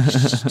meat.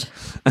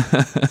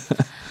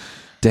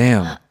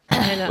 Damn.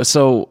 I know.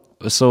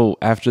 So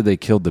after they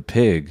killed the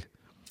pig,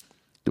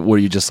 were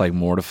you just like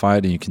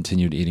mortified and you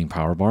continued eating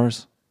power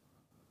bars?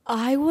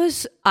 I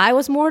was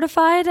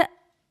mortified,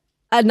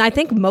 and I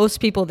think most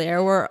people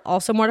there were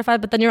also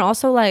mortified. But then you're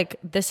also like,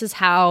 this is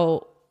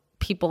how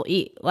people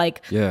eat.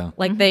 Like,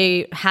 like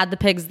they had the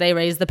pigs, they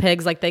raised the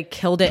pigs, like they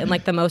killed it in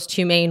like the most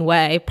humane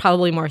way,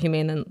 probably more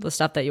humane than the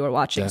stuff that you were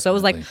watching. Definitely. So it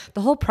was like the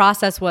whole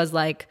process was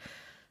like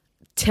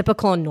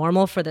typical and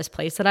normal for this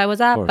place that I was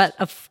at. But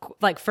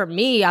like for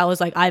me, I was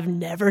like, I've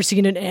never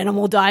seen an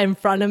animal die in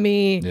front of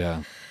me.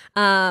 Yeah.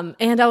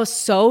 And I was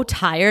so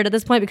tired at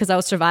this point because I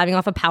was surviving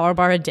off a power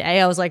bar a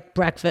day. I was like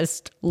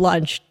breakfast,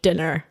 lunch,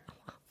 dinner,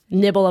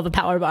 nibble of a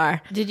power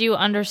bar. Did you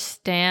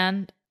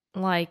understand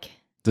like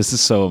This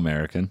is so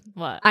American.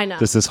 what? I know.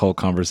 Just this whole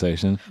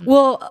conversation.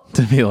 Well,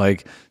 To be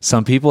like,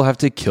 some people have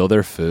to kill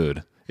their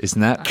food.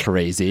 Isn't that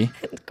crazy?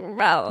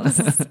 gross.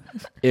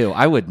 Ew,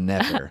 I would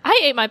never. I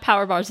ate my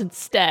power bars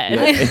instead.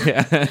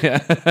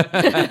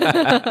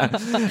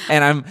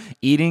 And I'm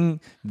eating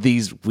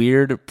these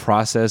weird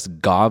processed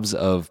gobs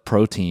of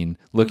protein,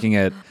 looking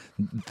at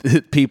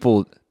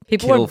people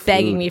People kill were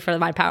begging food. me for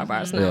my power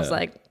bars, and I Yeah. was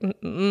like,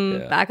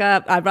 back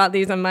up. I brought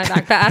these in my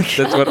backpack.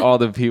 That's what all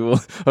the people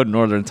of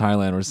northern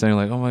Thailand were saying.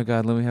 Like, oh my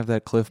God, let me have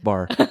that Cliff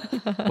Bar.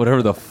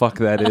 Whatever the fuck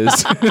that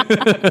is.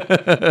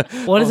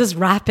 What is this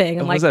wrapping?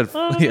 I'm What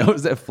like,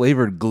 was that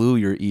flavored glue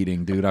you're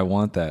eating, dude? I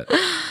want that.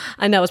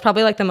 I know. It's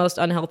probably like the most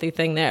unhealthy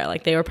thing there.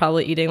 Like they were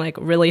probably eating like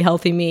really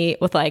healthy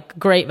meat with like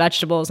great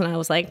vegetables. And I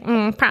was like,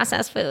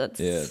 processed foods.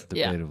 Yeah,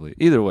 debatably.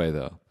 Either way,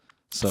 though.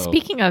 So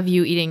Speaking of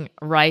you eating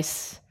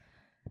rice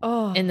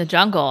in the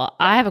jungle,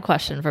 I have a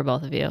question for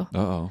both of you.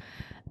 Uh-oh.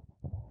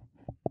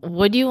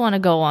 Would you want to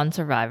go on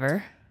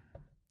Survivor?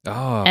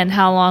 Oh. And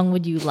how long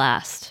would you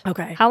last?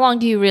 Okay. How long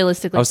do you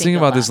realistically I was thinking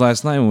you'll about this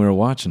last night when we were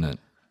watching it.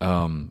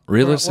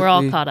 Realistically, We're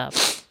all caught up.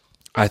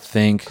 I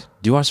think.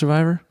 Do you watch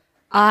Survivor?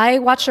 I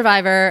watched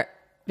Survivor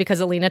because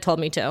Alina told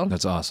me to.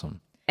 That's awesome.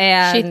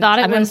 And She thought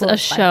it I'm was a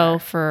influenced by show her.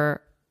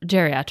 for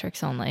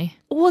geriatrics only.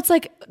 Well, it's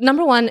like,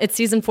 number one, it's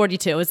season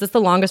 42. Is this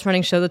the longest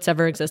running show that's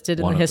ever existed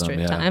in One the of history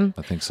them, of yeah, time?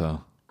 I think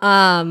so.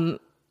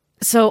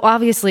 So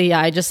obviously, yeah,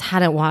 I just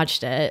hadn't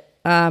watched it.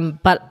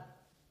 But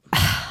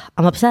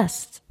I'm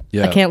obsessed.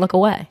 Yeah. I can't look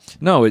away.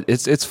 No,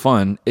 it's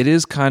fun. It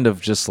is kind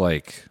of just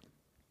like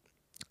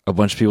a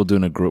bunch of people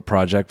doing a group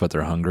project, but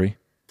they're hungry.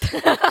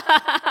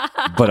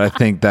 But I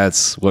think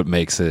that's what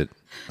makes it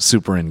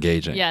super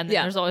engaging. Yeah, and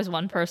then there's always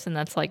one person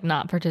that's like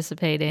not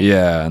participating.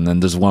 Yeah, and then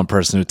there's one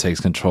person who takes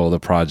control of the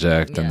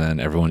project, and Yeah. then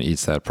everyone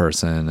eats that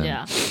person. And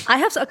Yeah. I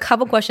have a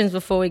couple questions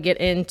before we get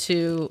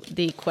into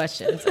the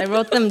questions. I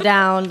wrote them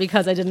down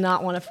because I did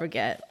not want to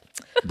forget.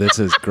 This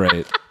is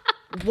great.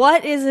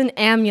 What is an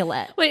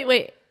amulet?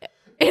 Wait.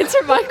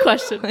 Answer my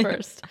question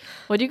first.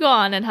 Would you go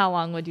on and how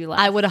long would you last?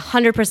 I would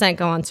 100%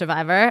 go on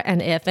Survivor.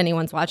 And if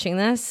anyone's watching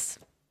this,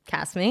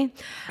 cast me.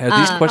 Are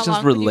these questions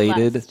long would you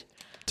related last?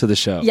 to the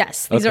show?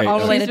 Yes, these are all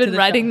okay. related. She's been to the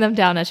writing show. them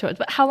down as shows.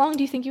 But how long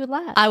do you think you would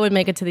last? I would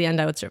make it to the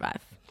end. I would survive.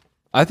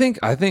 I think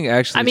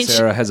actually I mean,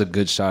 Sarah has a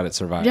good shot at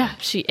surviving. yeah,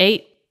 she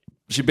ate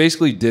She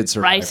basically did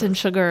survive. rice and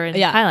sugar in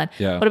Yeah. Thailand.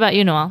 Yeah. What about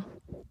you, Noel?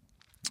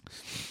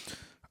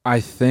 I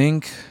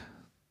think.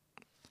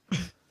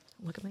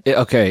 Look at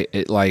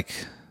my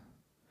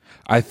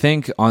I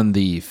think on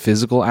the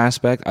physical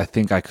aspect, I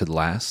think I could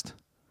last.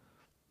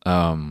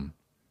 On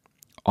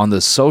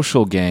the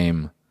social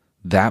game,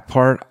 that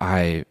part,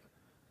 I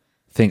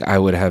think I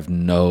would have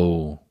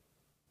no.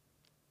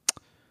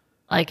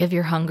 Like if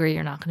you're hungry,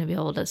 you're not going to be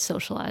able to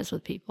socialize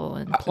with people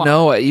and plot.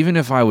 No, even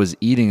if I was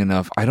eating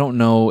enough, I don't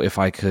know if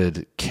I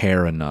could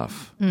care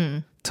enough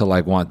to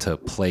like want to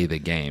play the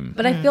game.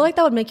 But I feel like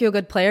that would make you a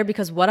good player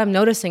because what I'm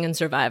noticing in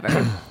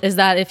Survivor is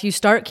that if you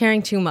start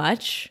caring too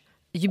much,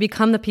 you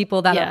become the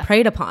people that are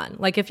preyed upon.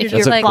 Like if you're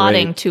like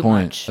plotting great too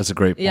point. much. That's a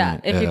great point.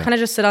 Yeah, if you kind of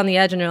just sit on the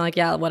edge and you're like,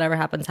 yeah, whatever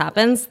happens,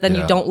 happens, then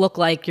you don't look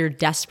like you're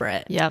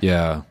desperate. Yep.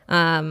 Yeah.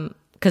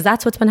 Because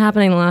that's what's been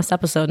happening in the last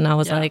episode. And I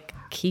was like,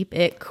 keep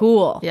it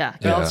cool. Yeah.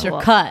 Or else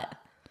you're cut.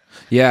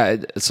 Yeah.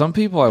 Some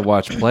people I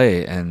watch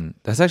play, and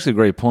that's actually a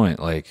great point.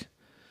 Like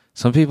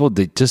some people,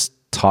 they just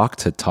talk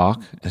to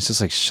talk. It's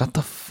just like, shut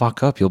the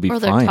fuck up. You'll be Or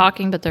they're fine.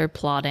 talking, but they're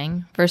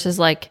plotting versus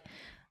like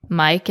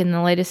Mike in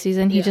the latest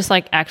season. He just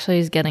like actually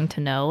is getting to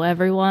know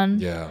everyone.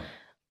 Yeah.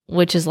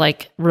 Which is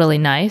like really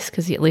nice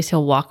because at least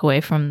he'll walk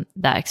away from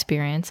that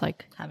experience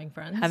like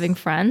Having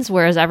friends.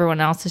 whereas everyone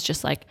else is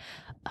just like,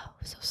 oh,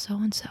 so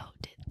and so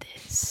did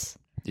this.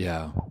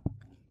 Yeah.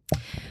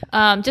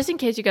 Just in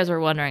case you guys were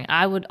wondering,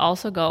 I would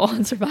also go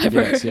on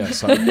Survivor. Yes. Yeah.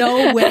 Sorry.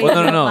 No way.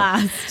 Well, no.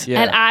 Last.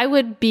 Yeah. And I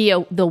would be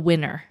the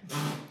winner.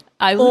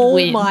 I would Oh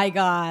win. my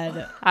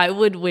God. I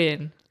would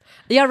win.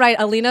 Yeah, right.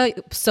 Alina,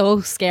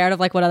 so scared of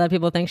like what other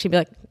people think. She'd be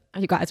like,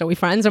 you guys, are we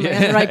friends? Am I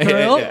in the right group?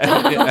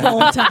 The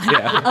whole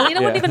time. Alina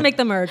wouldn't even make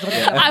the merge.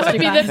 I would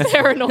be the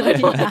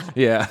paranoid one.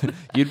 Yeah.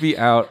 You'd be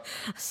out.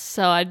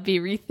 So I'd be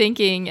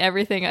rethinking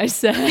everything I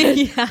said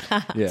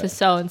Yeah. to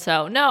so and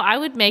so. No, I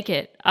would make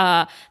it.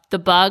 The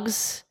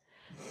bugs,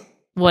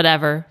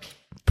 whatever.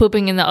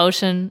 Pooping in the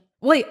ocean.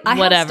 Wait, I have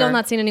Whatever. still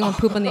not seen anyone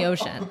poop in the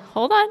ocean.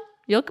 Hold on.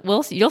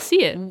 You'll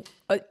see it.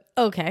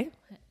 Okay.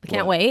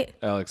 Can't wait.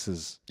 Alex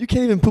is. You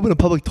can't even poop in a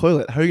public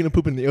toilet. How are you going to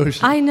poop in the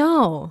ocean? I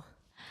know.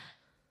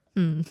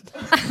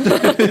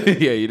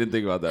 Yeah, you didn't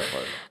think about that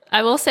part.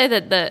 I will say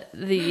that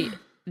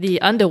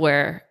the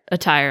underwear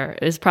attire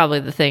is probably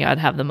the thing I'd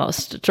have the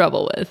most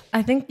trouble with.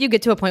 I think you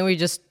get to a point where you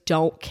just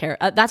don't care.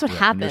 That's what When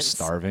happens. you're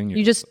starving.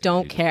 You just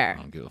don't care.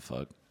 I don't give a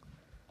fuck.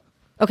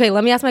 Okay,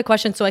 let me ask my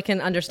question so I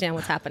can understand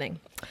what's happening.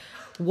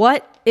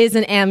 What is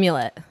an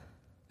amulet?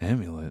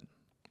 Amulet.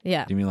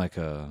 Yeah. You mean like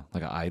an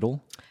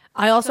idol?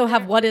 I also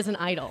have what is an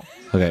idol?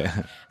 Okay.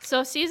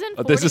 So season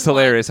 41, This is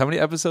hilarious. How many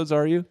episodes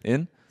are you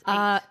in?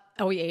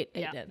 We ate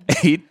did.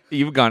 8.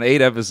 You've gone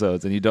 8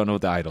 episodes and you don't know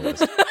what the idol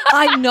is.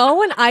 I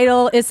know an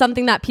idol is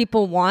something that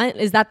people want.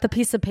 Is that the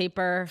piece of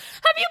paper?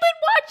 Have you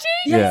been watching?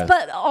 Yes, Yeah.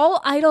 but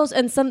all idols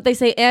and some they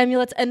say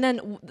amulets, and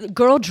then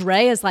girl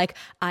Dre is like,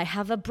 I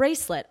have a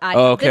bracelet.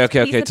 Oh, okay.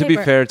 To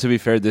be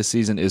fair, this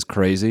season is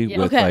crazy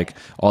with Okay. like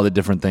all the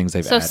different things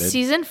they've So added.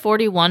 season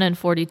 41 and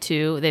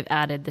 42, they've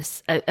added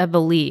this, I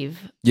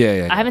believe.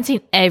 Yeah. I haven't seen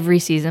every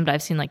season, but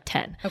I've seen like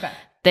 10. Okay.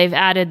 They've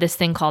added this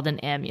thing called an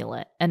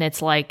amulet. And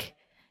it's like,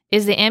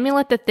 is the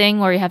amulet the thing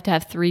where you have to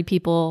have 3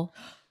 people?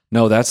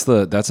 No, that's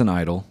an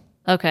idol.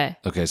 Okay.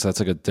 Okay, so that's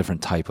like a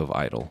different type of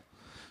idol.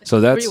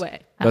 So that's Three-way.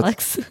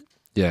 Alex.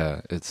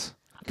 yeah, it's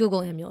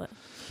Google amulet.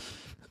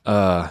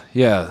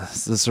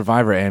 it's the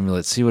Survivor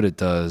amulet. See what it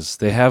does.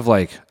 They have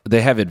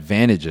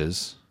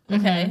advantages.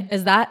 Okay.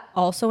 Is that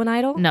also an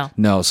idol? No.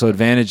 No, so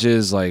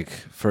advantages like,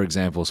 for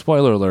example,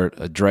 spoiler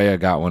alert, Drea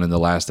got one in the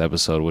last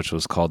episode, which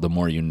was called the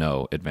more you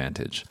know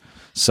advantage.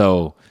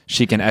 So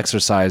she can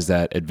exercise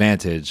that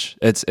advantage.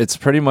 It's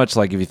pretty much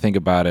like if you think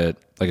about it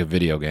like a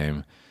video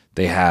game,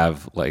 they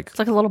have like It's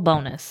like a little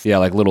bonus. yeah,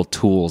 like little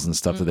tools and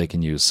stuff that they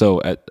can use.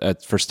 So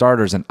for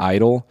starters, an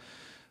idol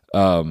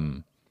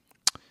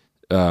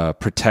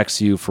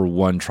protects you for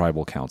one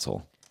tribal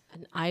council.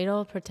 An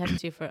idol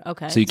protects you for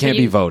So you can't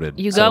be voted.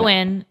 You So- go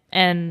in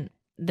and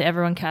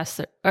everyone casts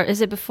their, or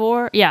is it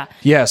before? Yeah.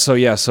 So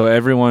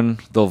everyone,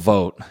 they'll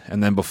vote.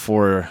 And then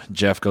before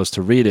Jeff goes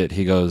to read it,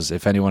 he goes,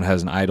 if anyone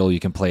has an idol, you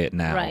can play it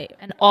now. right.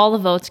 And all the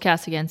votes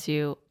cast against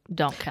you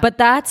don't count. But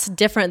that's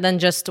different than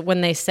just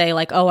when they say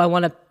like, oh, I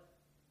want to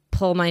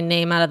pull my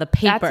name out of the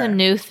paper. that's a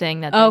new thing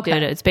that they Okay.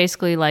 did. It's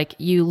basically like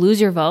you lose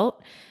your vote,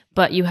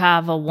 but you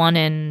have a 1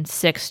 in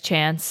 6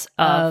 chance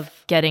of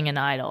getting an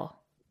idol.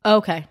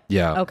 Okay.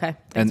 Yeah. Okay.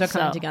 Things And are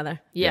coming so- together.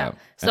 Yeah.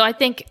 So I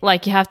think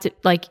like you have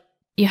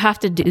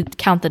to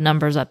count the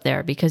numbers up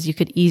there because you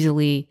could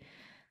easily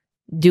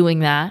doing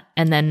that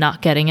and then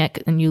not getting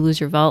it and you lose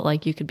your vote.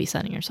 Like you could be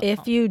sending yourself. If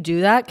home. you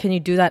do that, can you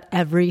do that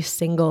every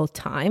single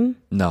time?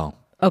 No.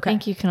 Okay. I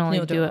think you can only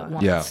You'll do it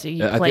once. Yeah. So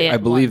you play it I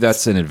believe once.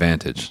 that's an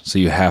advantage. So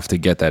you have to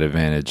get that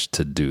advantage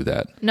to do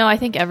that. No, I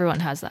think everyone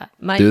has that.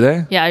 Do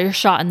they? Yeah, you're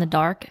shot in the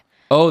dark.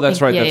 Oh, that's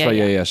right. Yeah, That's yeah, right.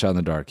 yeah. Yeah. Shot in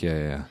the dark.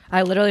 Yeah.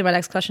 I literally, my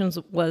next question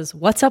was,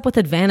 what's up with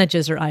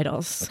advantages or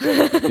idols?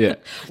 Yeah.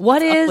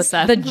 What with is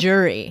that? the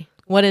jury?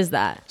 What is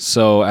that?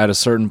 So at a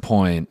certain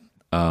point,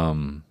 I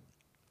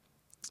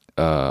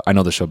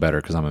know the show better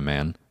because I'm a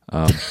man.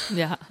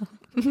 Yeah.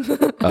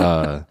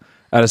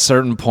 At a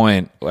certain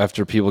point,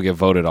 after people get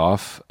voted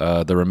off,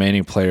 the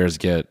remaining players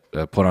get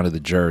put onto the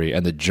jury,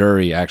 and the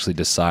jury actually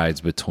decides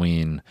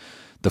between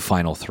the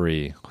final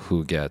three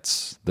who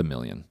gets the $1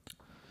 million.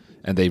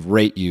 And they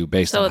rate you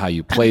based on how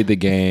you played the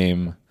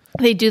game.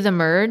 They do the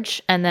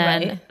merge, and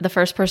then Right. the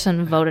first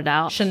person voted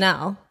out,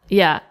 Chanel.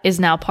 is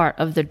now part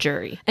of the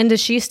jury. And does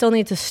she still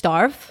need to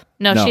starve?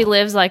 No, No. she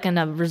lives like in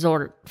a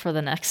resort for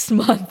the next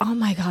month. Oh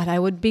my God, I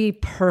would be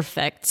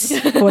perfect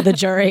for the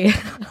jury.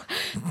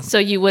 So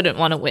you wouldn't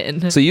want to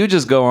win. So you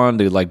just go on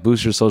to like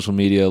boost your social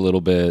media a little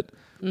bit,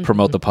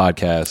 promote the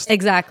podcast,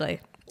 Exactly.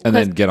 and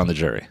then get on the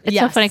jury. It's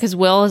so Yes. funny because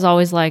Will is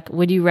always like,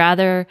 would you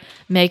rather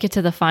make it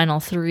to the final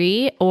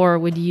three or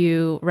would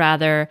you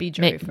rather Be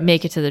jury first.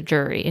 make it to the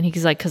jury? And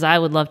he's like, because I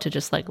would love to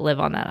just like live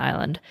on that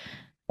island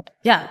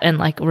Yeah. and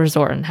like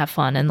resort and have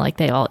fun and like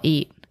they all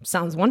eat.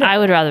 Sounds wonderful. I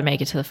would rather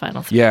make it to the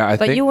final three. Yeah, I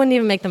But think. you wouldn't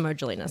even make the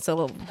merge, Alina.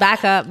 So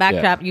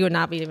backtrap. You would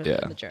not be even yeah,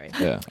 in the jury.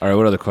 yeah. All right.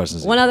 What other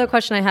questions? One other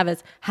question I have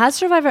is: has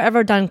Survivor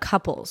ever done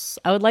couples?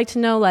 I would like to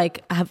know,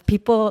 like, have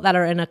people that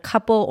are in a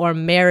couple or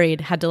married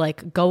had to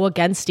like go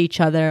against each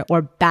other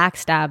or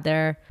backstab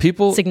their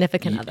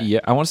significant other?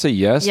 Yeah, I want to say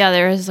yes. Yeah,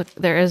 there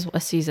is a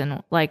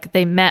season like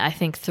they met, I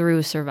think,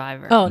 through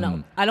Survivor. Oh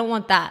no, I don't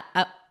want that.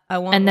 I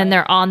want. and then like,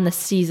 they're on the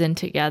season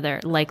together,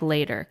 like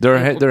later. There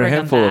They are will there are a bring them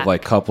handful of back.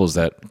 like couples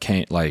that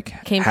came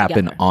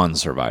happen together. on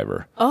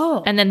Survivor.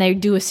 oh, And then they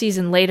do a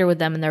season later with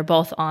them, and they're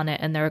both on it,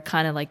 and they're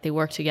kind of like they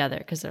work together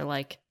because they're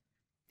like,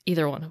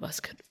 either one of us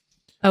could.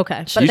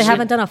 okay, but they Usually-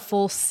 haven't done a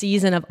full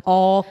season of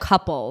all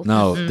couples.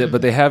 No,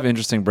 but they have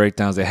interesting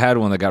breakdowns. They had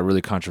one that got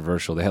really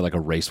controversial. They had like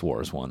a race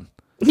wars one.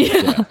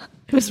 Yeah,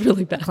 it was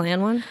really bad. Clan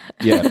one.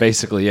 Yeah,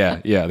 basically, yeah.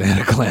 They had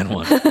a clan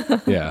one.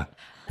 Yeah,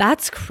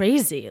 That's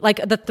crazy.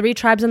 Like the 3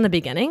 tribes in the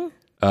beginning.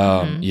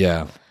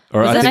 yeah.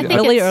 Or Then I think,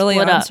 really it's early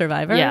split on up.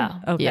 Survivor? Yeah.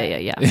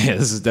 Okay. Yeah. yeah,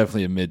 this is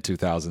definitely a mid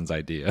 2000s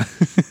idea.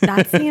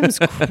 That seems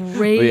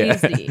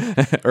crazy.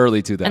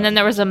 Early 2000s. And then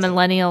there was a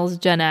Millennials,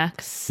 Gen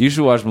X. You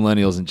should watch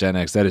Millennials and Gen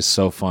X. That is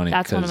so funny.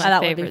 That's one of 'cause my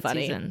That would be favorite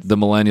funny. seasons. the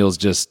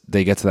Millennials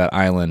they get to that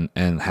island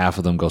and half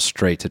of them go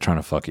straight to trying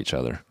to fuck each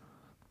other.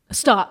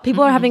 Stop.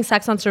 People are having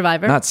sex on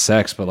Survivor. Not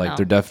sex, but like No.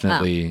 they're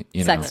definitely,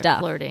 Sex know. stuff.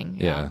 Flirting.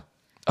 Yeah.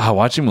 Oh,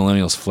 watching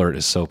Millennials flirt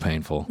is so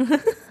painful.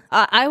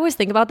 I always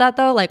think about that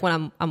though, like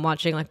when I'm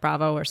watching like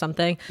Bravo or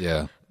something.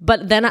 Yeah.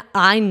 But then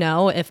I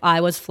know if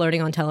I was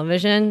flirting on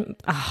television,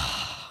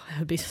 it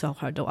would be so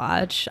hard to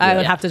watch. I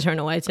would have to turn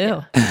away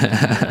too.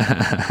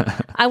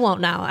 I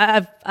won't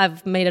now.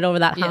 I've made it over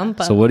that hump.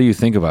 But So what do you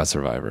think about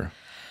Survivor?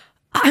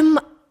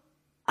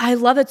 I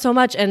love it so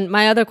much. And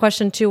my other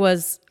question too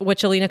was,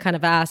 which Alina kind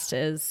of asked,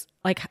 is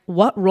like,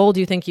 what role do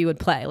you think you would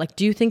play? Like,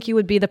 do you think you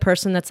would be the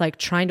person that's like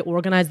trying to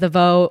organize the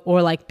vote,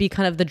 or like be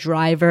kind of the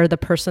driver, the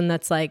person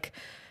that's like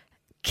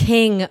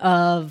king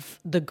of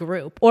the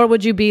group, or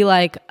would you be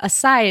like a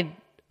side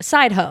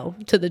hoe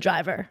to the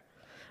driver,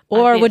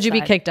 or would you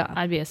be kicked off?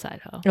 I'd be a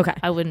side hoe. Okay.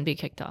 I wouldn't be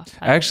kicked off.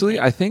 Actually,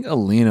 I think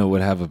Alina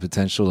would have a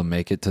potential to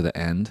make it to the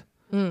end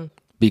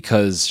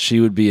because she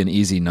would be an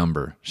easy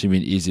number. She'd be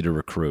easy to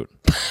recruit.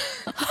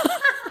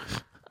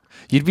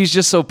 You'd be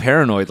just so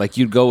paranoid. Like,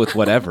 you'd go with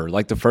whatever.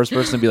 Like, the first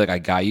person to be like, I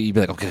got you. You'd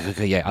be like,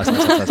 okay, yeah. Us.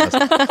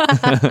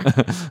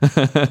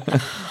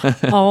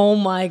 Oh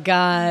my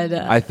God.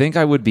 I think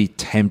I would be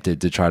tempted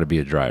to try to be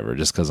a driver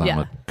just because I'm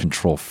Yeah. a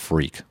control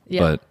freak.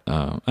 Yeah.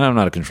 But I'm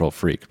not a control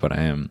freak, but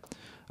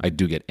I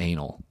do get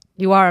anal.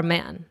 You are a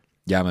man.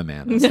 Yeah, I'm a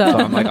man. So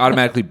I'm like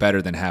automatically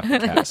better than half the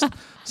cast.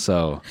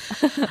 So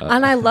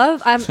And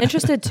I'm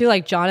interested too,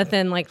 like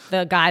Jonathan, like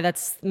the guy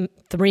that's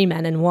 3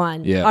 men in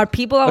one. yeah. Are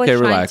people always okay?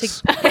 trying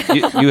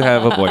Relax. you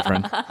have a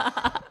boyfriend.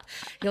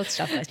 He'll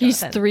stuff like He's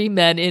Jonathan. 3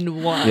 men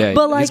in one. Yeah,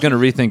 But, like- he's gonna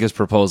rethink his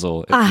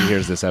proposal if he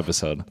hears this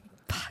episode.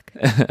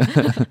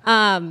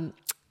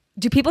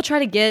 Do people try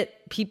to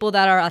get people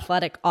that are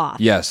athletic off?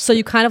 Yes. So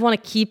you kind of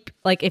want to keep,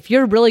 like, if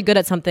you're really good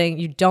at something,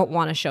 you don't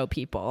want to show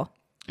people.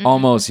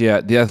 Almost,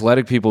 yeah. The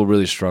athletic people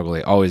really struggle.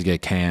 They always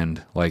get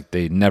canned. Like,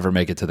 they never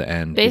make it to the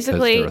end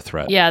Basically, because they're a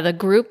threat. yeah, the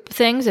group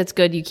things, it's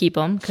good you keep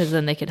them because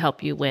then they could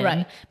help you win.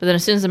 Right. But then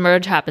as soon as the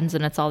merge happens,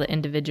 then it's all the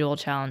individual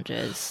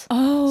challenges.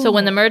 Oh. So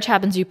when the merge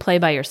happens, you play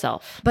by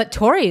yourself. But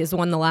Tori has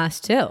won the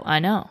last 2. I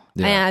know.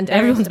 Yeah. And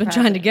everyone's been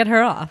trying to get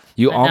her off.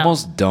 You I know.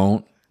 almost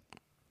don't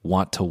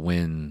want to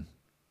win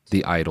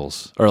the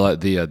idols or like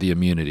the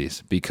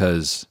immunities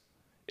because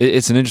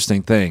it's an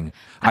interesting thing.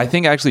 I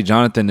think actually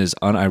Jonathan is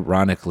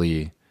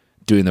unironically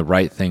doing the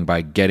right thing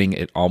by getting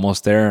it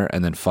almost there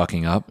and then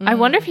fucking up. I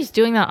wonder if he's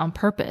doing that on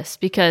purpose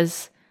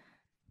because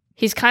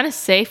he's kind of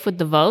safe with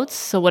the votes.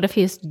 So what if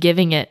he's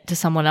giving it to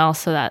someone else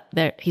so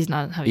that he's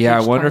not having Yeah, I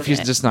huge wonder if he's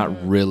target? just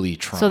not really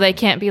trying. So they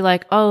can't be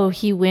like, oh,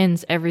 he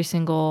wins every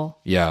single.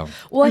 Yeah.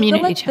 Well, I feel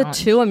Immunity like challenge.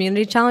 the 2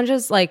 immunity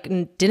challenges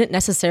like didn't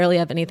necessarily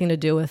have anything to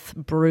do with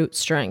brute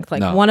strength.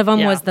 Like No. one of them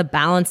Yeah. was the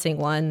balancing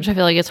one. Which I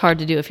feel like it's hard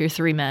to do if you're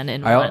 3 men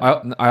in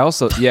one. I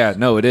also yeah,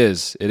 no, it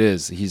is.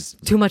 He's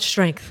Too much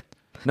strength.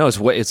 no, it's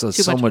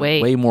so much much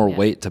weight. way more Yeah.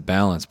 weight to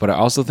balance. But I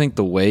also think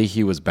the way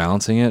he was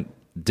balancing it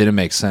didn't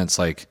make sense.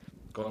 Like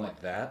going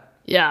like that.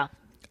 Yeah.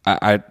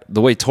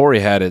 the way Tori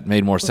had it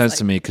made more sense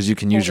to me because you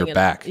can use your holding it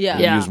back. up. Yeah.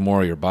 You Yeah. use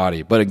more of your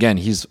body. But again,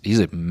 he's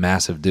a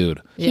massive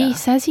dude. He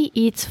says he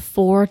eats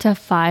 4,000 to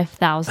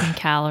 5,000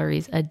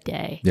 calories a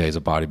day. Yeah, he's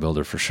a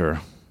bodybuilder for sure.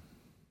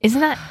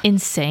 Isn't that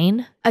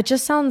insane? It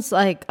just sounds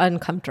like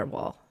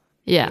uncomfortable.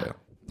 Yeah.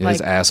 Yeah, his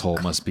Like- asshole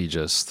must be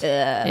just.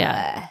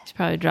 Yeah. He's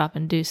probably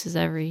dropping deuces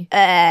every 2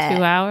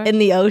 hours. In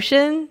the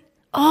ocean?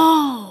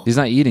 Oh. He's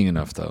not eating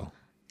enough though.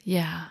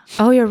 Yeah.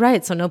 Oh, you're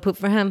right. So no poop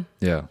for him.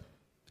 Yeah.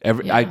 I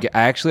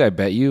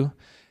bet you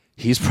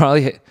he's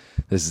probably.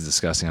 This is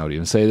disgusting. I would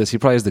even say this. He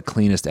probably has the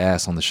cleanest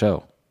ass on the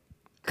show.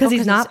 Because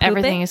he's not pooping?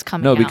 everything is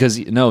coming No, out. because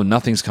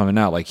nothing's coming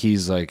out. Like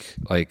he's like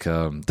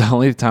the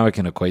only time I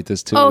can equate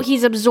this to. Oh,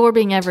 he's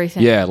absorbing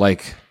everything. yeah,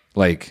 like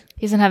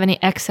He doesn't have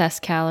any excess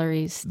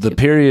calories. the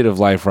period of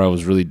life where I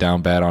was really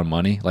down bad on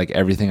money. Like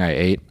everything I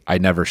ate, I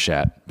never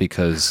shat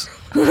because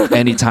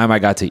anytime I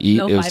got to eat,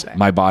 No it was fiber.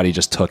 my body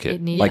just took it.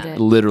 It needed Like it.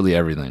 literally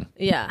everything.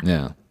 Yeah.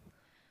 Yeah.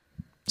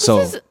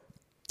 So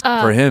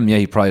for him, yeah,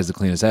 he probably has the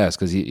cleanest ass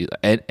because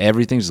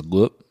everything's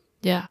whoop,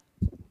 Yeah.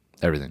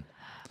 everything.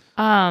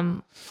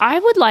 I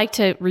would like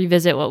to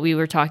revisit what we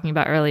were talking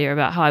about earlier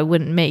about how I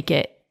wouldn't make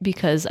it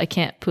because I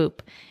can't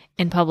poop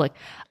in public.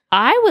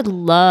 I would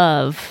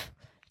love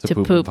to poop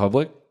in poop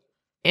public.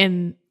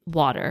 in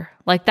water.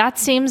 Like that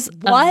seems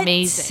What?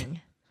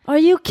 amazing. Are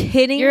you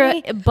kidding Your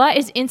me? butt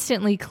is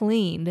instantly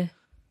cleaned.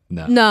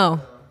 No.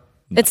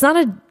 It's not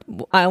a,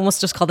 I almost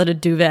just called it a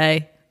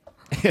duvet.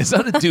 It's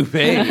not a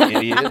duvet, you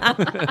idiot.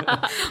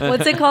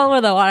 What's it called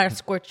where the water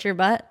squirts your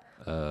butt?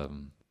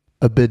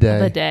 A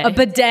bidet. Bidet. A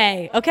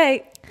bidet.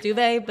 Okay.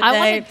 Duvet, bidet. I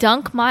want to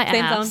dunk my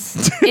Same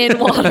ass in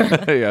water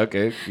Yeah,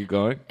 okay, keep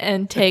going.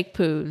 and take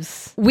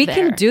poos. We there.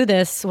 can do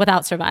this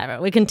without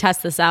Survivor. We can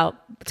test this out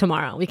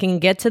tomorrow. We can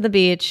get to the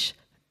beach.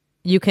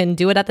 You can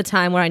do it at the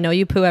time where I know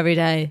you poo every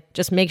day.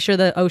 Just make sure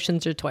the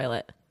ocean's your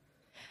toilet.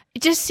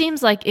 It just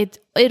seems like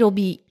it'll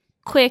be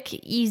quick,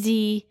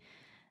 easy.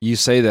 You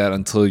say that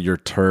until your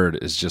turd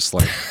is just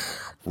like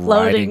Floating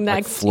riding, like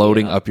next to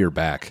floating you. up your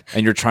back,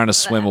 and you're trying to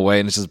swim away,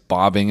 and it's just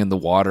bobbing in the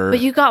water. But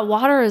you got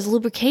water as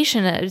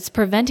lubrication. It's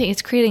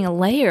creating a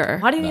layer.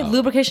 Why do you need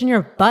lubrication in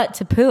your butt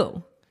to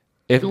poo?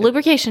 If,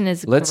 Lubrication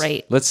is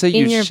great. Let's say In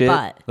you your shit.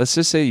 butt. Let's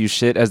just say you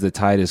shit as the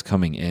tide is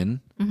coming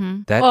in.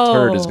 Mm-hmm. That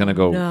turd is gonna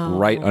go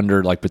right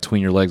under, like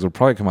between your legs. It'll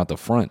probably come out the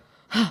front.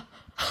 Like,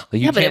 you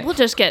Yeah, but it can't- will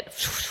just get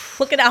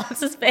Look at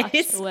Alex's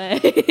face.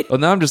 away. Well,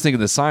 now I'm just thinking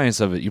the science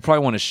of it. You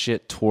probably want to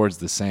shit towards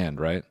the sand,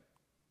 right?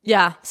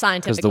 Yeah, Because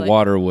scientifically. the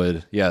water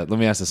would. Yeah. Let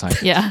me ask the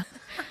scientist. Yeah.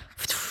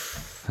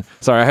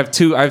 Sorry, I have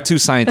two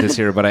scientists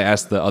here, but I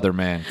asked the other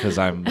man because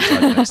I'm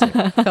misogynistic.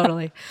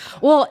 Totally.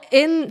 Well,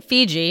 in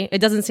Fiji, it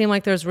doesn't seem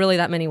like there's really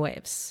that many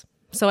waves.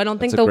 So I don't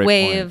think That's a the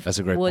great point. wave That's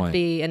a great would point.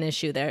 be an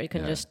issue there. You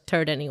can just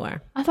turd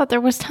anywhere. I thought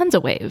there was tons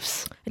of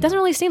waves. It doesn't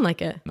really seem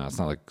like it. No, it's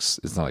not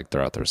like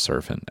they're out there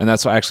surfing, and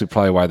that's actually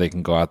probably why they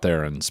can go out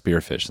there and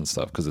spearfish and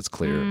stuff because it's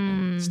clear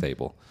and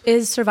stable.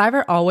 Is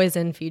Survivor always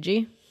in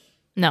Fiji?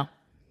 No.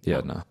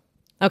 Yeah, no.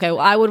 Okay,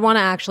 well, I would want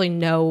to actually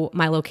know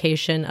my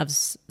location of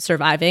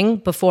surviving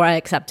before I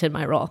accepted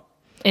my role.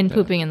 In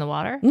pooping in the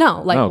water?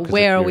 No, like No, 'cause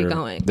where if are we you're-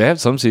 going? They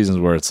have some seasons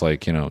where it's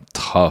like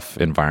tough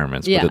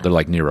environments, Yeah. but they're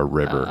like near a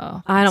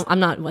river. I'm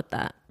not with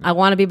that. I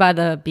want to be by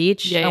the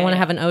beach. Yeah, I want to yeah.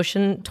 have an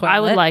ocean toilet. I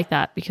would like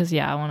that because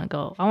I want to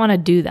go. I want to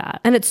do that.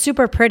 and it's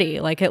super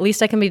pretty. Like at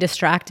least I can be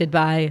distracted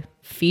by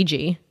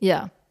Fiji.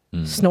 Yeah.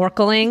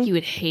 Snorkeling. You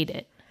would hate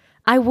it.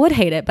 I would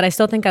hate it, but I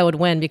still think I would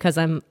win because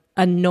I'm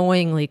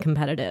annoyingly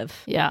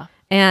competitive. Yeah.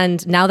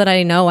 And now that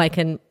I know I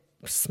can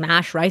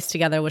smash rice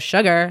together with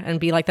sugar and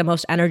be like the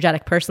most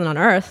energetic person on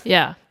earth,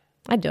 Yeah.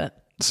 I'd do it.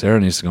 Sarah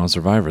needs to go on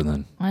Survivor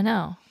then. I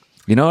know.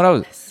 You know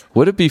what?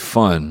 Would it be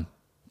fun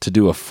to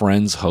do a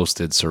friends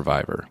hosted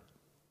Survivor?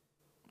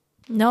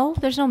 No,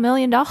 there's no $1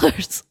 million.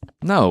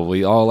 No,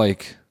 we all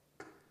like.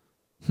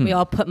 We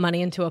all put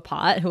money into a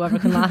pot. Whoever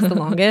can last the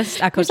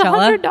longest at There's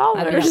Coachella, $100.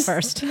 I'd be up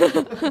first.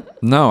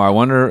 No, I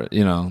wonder.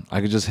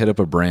 I could just hit up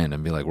a brand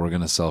and be like, we're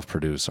gonna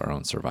self-produce our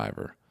own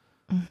Survivor.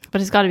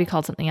 But it's got to be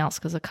called something else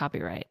because of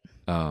copyright.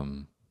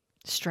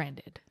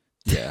 Stranded.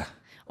 Yeah.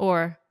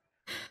 Or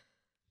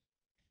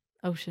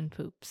ocean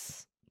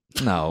poops.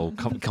 No,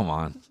 come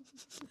on,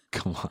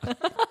 come on.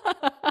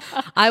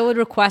 I would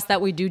request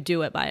that we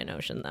do it by an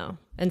ocean though,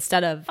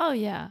 instead of Oh,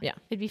 yeah. Yeah.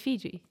 It'd be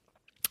Fiji.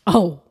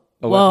 oh.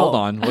 Oh, wait, hold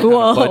on. What kind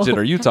of budget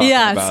are you talking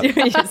Yeah, about?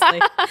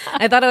 seriously.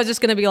 I thought it was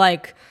just gonna be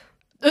like,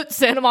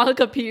 Santa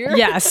Monica Pier?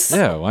 yes.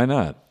 Yeah, why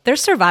not?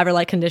 There's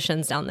Survivor-like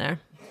conditions down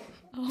there.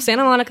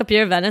 Santa Monica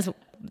Pier, Venice,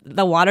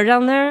 the water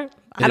down there.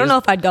 I don't know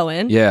if I'd go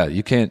in. Yeah,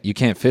 you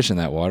can't fish in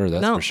that water.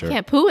 That's No. for sure.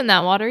 Can't poo in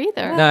that water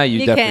either. Nah, you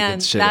You definitely can. can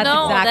shit. That's in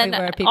No, that water. exactly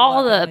then where people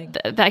all are the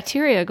going.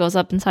 bacteria goes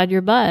up inside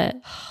your butt.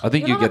 I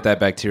think you get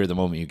that bacteria the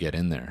moment you get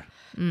in there.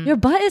 Your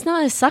butt is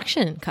not a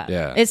suction cup.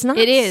 Yeah. It's not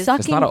It is. sucking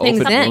It's not an things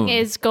open in. wound.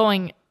 Is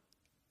going.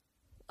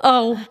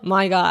 Oh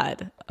my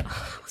God.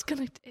 It's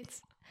gonna.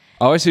 It's.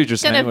 Oh, I see what you're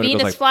saying. Gonna When it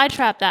goes Venus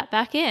flytrap that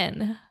back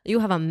in. You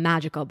have a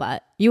magical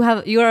butt. You're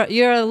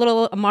a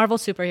little Marvel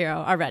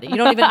superhero already. You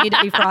don't even need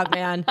to be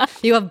Frogman.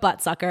 You have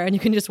butt sucker, and you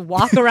can just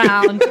walk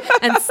around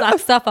and suck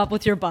stuff up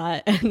with your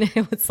butt, and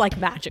it's like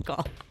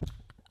magical.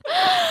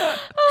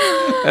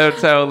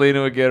 That's how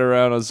Alina would get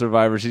around on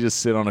Survivor. She'd just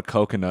sit on a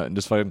coconut and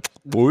just fucking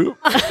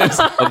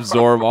just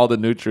absorb all the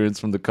nutrients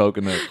from the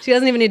coconut. She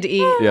doesn't even need to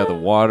eat. Yeah, the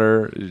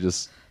water. You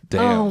just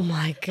damn. Oh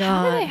my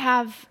How do they god.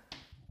 have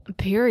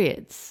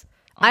periods?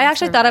 I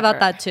actually thought about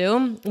Survivor? that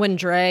too when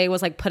Dre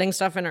was like putting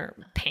stuff in her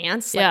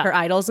pants, like Yeah. her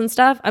idols and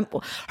stuff.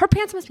 Her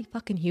pants must be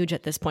fucking huge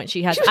at this point.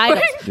 She has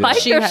idols.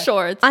 Biker She had-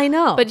 shorts. I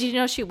know. But you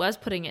know she was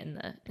putting it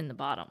in the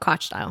bottom.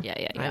 crotch style. Yeah.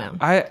 I know.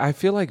 I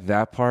feel like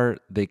that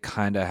part they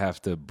kind of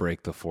have to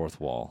break the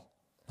fourth wall.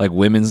 Like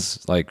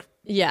women's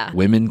Yeah.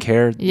 women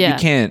care. Yeah.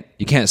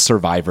 You can't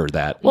Survivor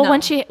that. Well,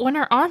 No. when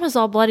her arm was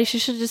all bloody, she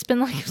should have just been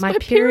like, "It's My my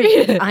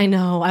period. period." I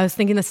know. I was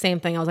thinking the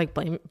same thing. I was like,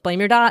 blame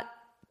your dot.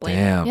 Blame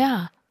it. Damn.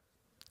 Yeah,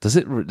 Does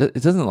it?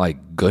 It doesn't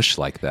like gush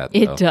like that.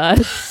 it though.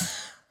 does.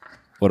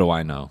 What do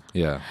I know?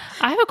 Yeah.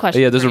 I have a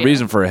question. Yeah. There's for a you.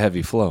 reason for a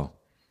heavy flow.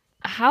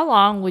 How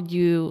long would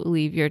you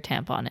leave your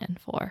tampon in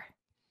for?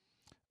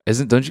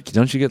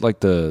 Don't you get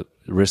like the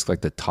risk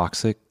like the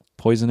toxic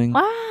poisoning?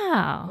 Wow.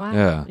 Wow.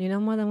 Yeah. You know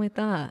more than we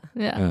thought.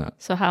 Yeah. Yeah.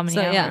 So how many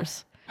So, yeah.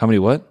 hours? How many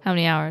what? How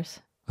many hours?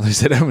 They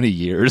said how many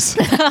years?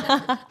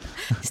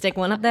 Stick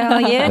one up there all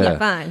year and Yeah. you're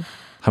fine.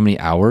 How many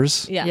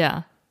hours? Yeah.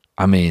 Yeah.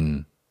 I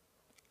mean,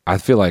 I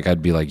feel like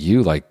I'd be like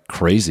you, like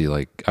crazy.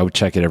 Like I would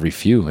check it every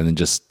few and then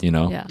just,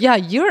 Yeah. Yeah,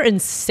 you're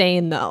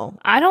insane though.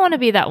 I don't want to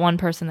be that one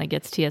person that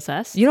gets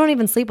TSS. You don't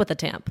even sleep with a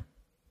tamp.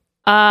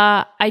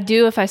 I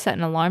do if I set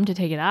an alarm to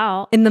take it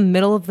out. In the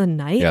middle of the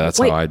night? Yeah, that's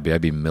Wait, how I'd be.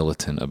 I'd be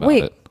militant about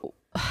Wait. it.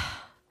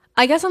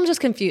 I guess I'm just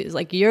confused.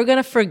 Like you're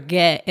gonna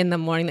forget in the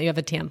morning that you have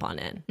a tampon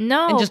in.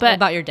 No, And just go but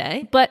about your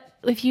day. But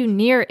if you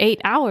near 8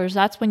 hours,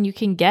 that's when you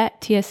can get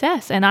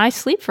TSS. And I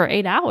sleep for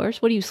 8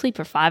 hours. What do you sleep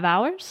for 5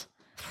 hours?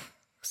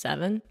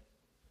 7.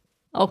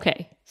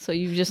 Okay, so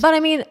you just But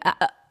I mean,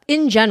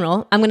 in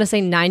general, I'm gonna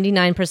say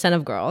 99%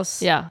 of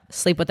girls yeah.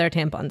 sleep with their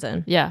tampons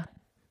in. Yeah.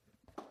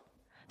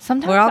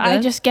 Sometimes We're all I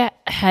good. just get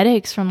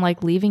headaches from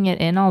like leaving it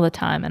in all the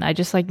time, and I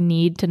just like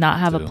need to not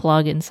have a too.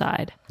 plug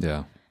inside.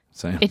 Yeah,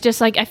 same. It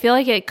just like I feel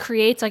like it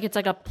creates like it's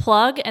like a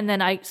plug, and then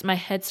my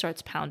head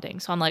starts pounding.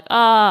 So I'm like,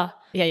 Yeah,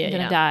 I'm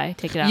gonna die.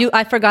 Take it out.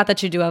 I forgot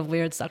that you do have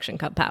weird suction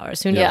cup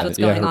powers. Who knows Yeah. what's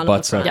yeah, going her on? butt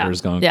with the front? sucker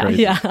is going Yeah.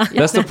 crazy. Yeah.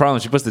 That's the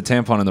problem. She puts the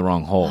tampon in the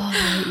wrong hole.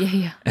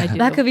 yeah, I do.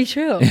 That could be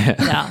true.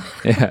 yeah,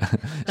 Yeah,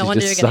 she's wonder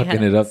just you're getting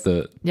sucking it up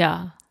the.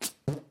 yeah.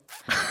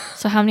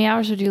 So how many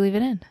hours would you leave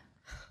it in?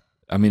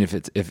 I mean,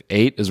 if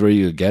 8 is where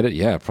you would get it,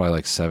 yeah, probably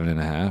like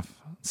 7.5,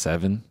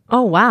 7.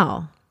 Oh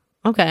wow.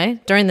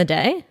 Okay. During the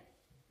day?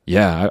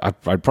 Yeah,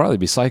 I'd probably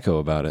be psycho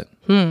about it.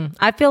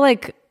 I feel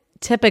like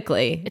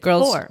typically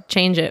girls 4.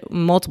 change it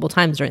multiple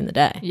times during the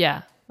day.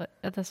 Yeah, but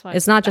that's why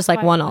It's not just that's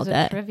like why one it all was a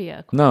day.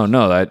 Trivia.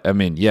 No, I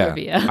mean, yeah.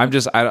 Trivia.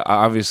 I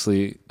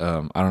obviously, I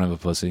don't have a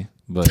pussy,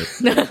 but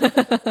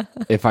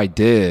if I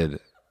did,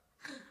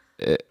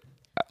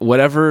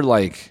 whatever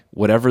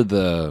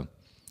the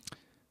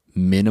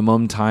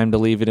minimum time to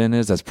leave it in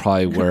is, that's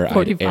probably where I'd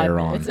 45 err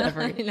on. minutes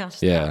every. I know.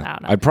 Yeah, I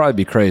don't I'd probably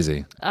be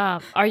crazy.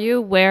 Are you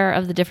aware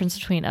of the difference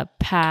between a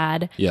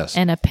pad Yes.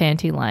 and a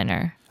panty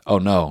liner? Oh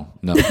no.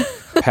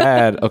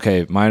 Pad.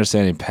 Okay, my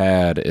understanding,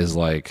 pad is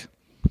like,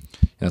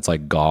 it's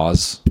like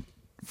gauze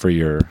for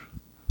your.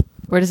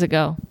 Where does it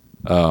go?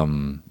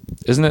 Doesn't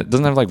it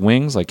have like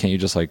wings? Like, can't you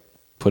just like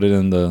put it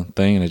in the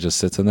thing and it just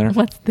sits in there?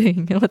 What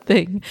thing? What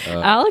thing?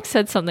 Alex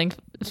said something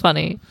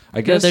funny I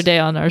the guess other day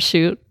on our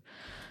shoot.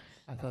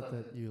 I thought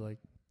that you like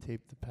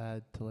taped the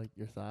pad to like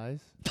your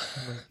thighs.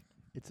 And, like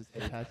it's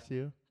attached to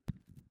you.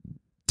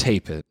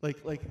 tape it.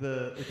 Like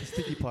the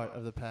sticky part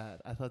of the pad.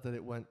 I thought that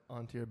it went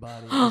onto your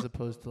body as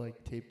opposed to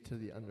like taped to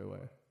the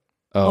underwear.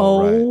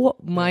 Oh, right.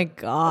 My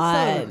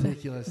god. That's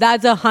ridiculous.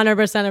 That's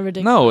 100% a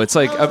ridiculous. No, it's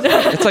like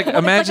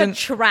imagine Like a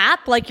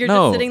trap, like you're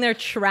No. just sitting there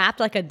trapped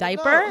like a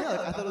diaper. No, yeah, like,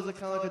 I thought it was like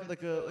kind of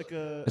like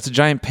a it's a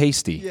giant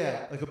pasty,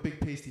 yeah, like a big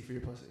pasty for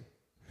your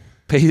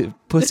pussy.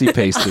 pussy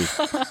pasty.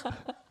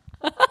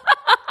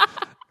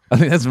 I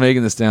think that's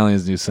Megan Thee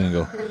Stallion's new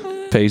single,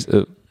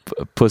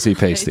 pussy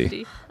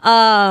pasty.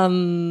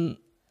 I'm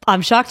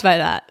shocked by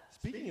that.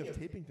 Speaking of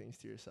taping things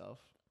to yourself,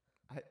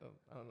 I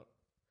don't know.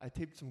 I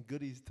taped some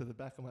goodies to the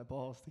back of my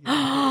balls. To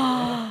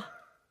get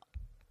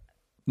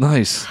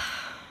Nice.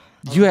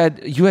 You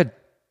had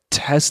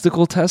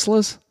testicle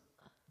Teslas.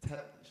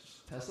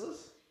 Teslas?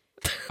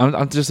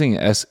 I'm just saying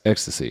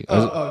ecstasy.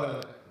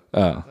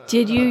 No.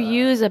 Did you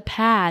use a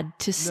pad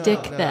to stick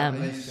I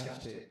them? used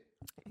scotch tape.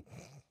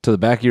 To the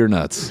back of your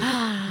nuts.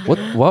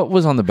 What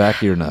was on the back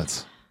of your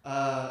nuts?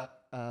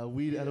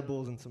 Weed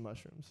edibles and some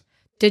mushrooms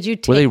Did you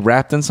Were they take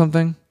wrapped in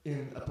something?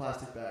 in a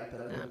plastic bag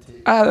that I would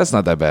tape. That's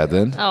not that bad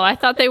then. Oh, I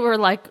thought they were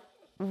like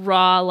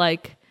raw,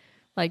 like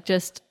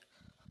just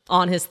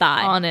on his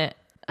thigh? on it.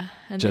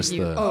 And Just then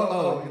you, the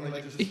Oh, you can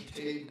like just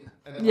tape.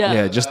 And yeah,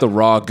 yeah, just the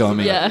raw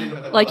gummy.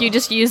 yeah. Like you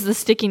just use the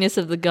stickiness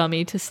of the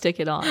gummy to stick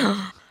it on.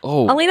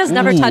 Alina's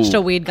never ooh. touched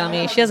a weed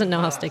gummy. She doesn't know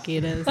how sticky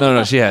it is.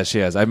 No, she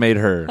has. I made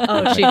her.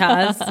 Oh, she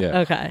has? Yeah.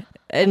 Okay.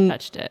 And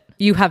Touched it.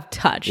 you have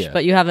touched, Yeah.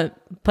 but you haven't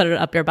put it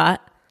up your butt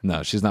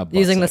No, she's not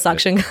using the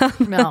butt-sucked it. suction cup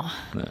No.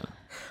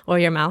 or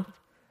your mouth.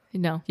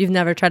 No. You've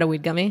never tried a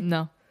weed gummy?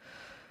 No.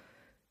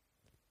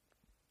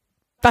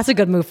 That's a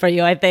good move for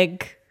you, I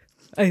think.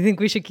 I think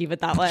we should keep it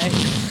that way.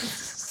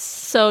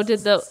 So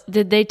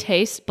did they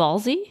taste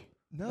ballsy?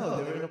 No,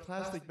 they were in a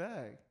plastic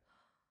bag.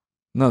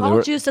 No, they Ball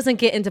were juice doesn't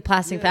get into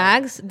plastic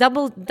bags.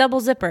 Double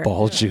zipper.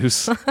 ball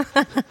juice.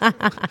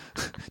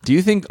 Do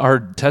you think our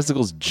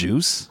testicles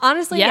juice?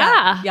 Honestly,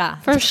 Yeah. yeah.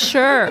 For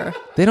sure.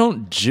 They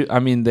don't. I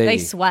mean, They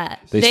sweat.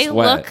 They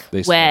sweat. look They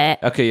wet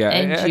sweat. Okay, yeah.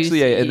 and Actually,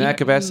 yeah. In juicy. that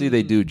capacity,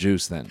 they do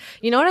juice. Then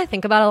You know what I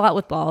think about a lot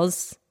with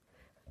balls?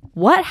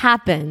 What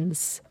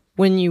happens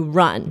when you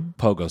run?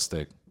 pogo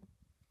stick.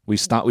 We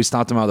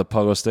stopped them out with a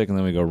pogo stick, and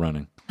then we go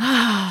running.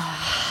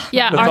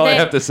 Yeah. That's all I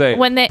have to say.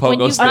 When you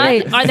Pogo stick.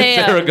 run, are they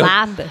Sarah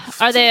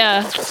goes, are they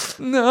a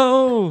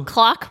no.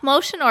 clock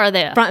motion or are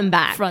they a Front and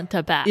back. front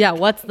to back? Yeah,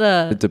 what's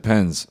the... It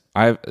depends.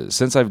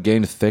 Since I've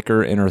gained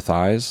thicker inner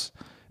thighs,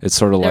 it's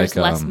sort of There's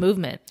like less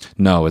movement.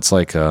 No, it's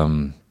like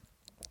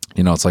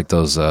it's like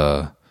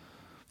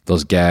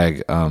those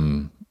gag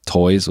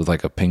toys with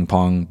like a ping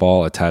pong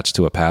ball attached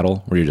to a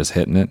paddle where you're just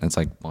hitting it. And it's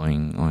like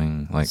boing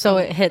boing like. So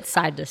it hits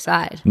side to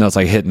side. No, it's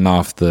like hitting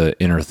off the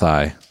inner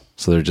thigh.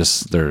 So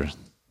they're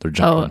Oh,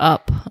 jumping.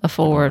 up a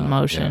forward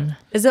motion.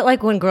 Is it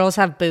like when girls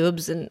have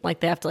boobs and like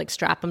they have to like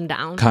strap them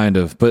down? Kind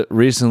of, but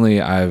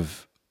recently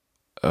I've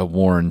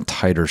worn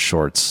tighter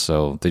shorts,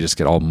 so they just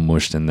get all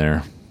mushed in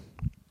there.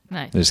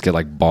 Nice. They just get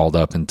like balled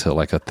up into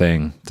like a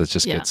thing that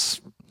just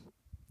gets.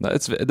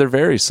 They're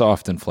very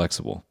soft and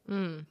flexible.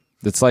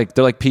 It's like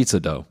they're like pizza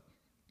dough.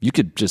 You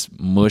could just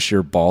mush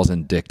your balls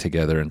and dick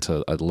together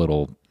into a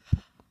little.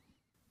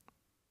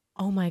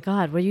 Oh my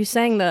God. Were you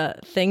saying the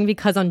thing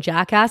because on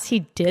Jackass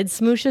he did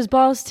smoosh his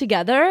balls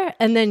together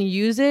and then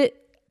use it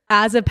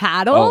as a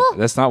paddle? Oh,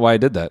 that's not why I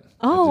did that.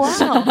 Oh,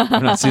 wow.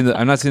 I'm not seeing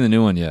the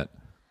new one yet.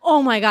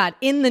 Oh my God.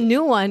 In the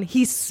new one,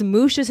 he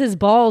smooshes his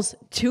balls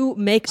to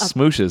make a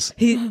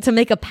Smooshes. to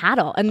make a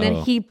paddle. And then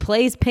he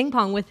plays ping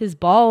pong with his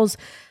balls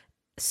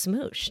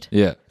smooshed.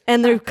 Yeah.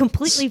 And they're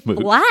completely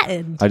Smoosh.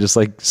 flattened. I just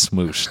like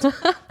smooshed.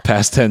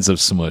 Past tense of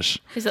smush.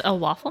 Is it a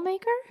waffle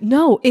maker?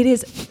 No, it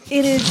is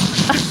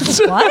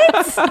what?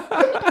 Is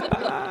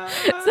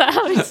that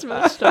how he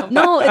smushed them?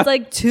 No, it's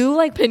like two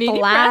like Panini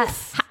flat.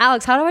 press?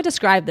 Alex, how do I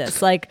describe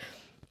this? Like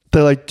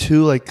They're like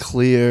two like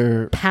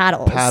clear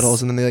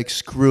paddles. and then they like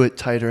screw it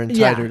tighter and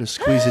Yeah. tighter to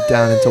squeeze it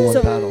down into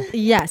one paddle.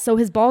 Yeah, so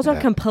his balls are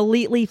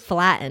completely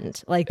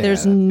flattened. Like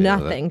there's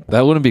nothing.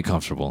 That wouldn't be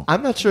comfortable.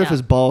 I'm not sure if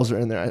his balls are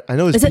in there. I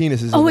know his Is it-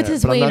 penis is oh, in it's there,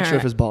 his but wiener. I'm not sure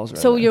if his balls are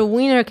So in there. your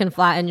wiener can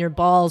flatten, your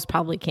balls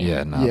probably can't.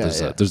 Yeah, no, Yeah,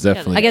 there's yeah. there's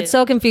definitely. I get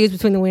so confused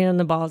between the wiener and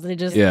the balls. They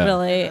just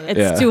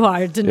it's too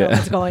hard to know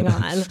what's going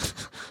on.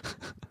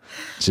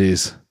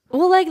 Jeez.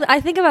 Well, like I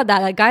think about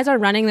that. Like guys are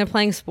running, they're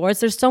playing sports.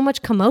 There's so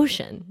much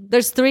commotion.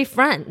 There's three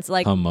friends.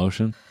 Like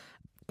Emotion.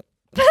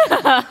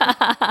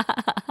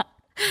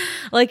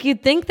 like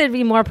you'd think there'd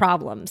be more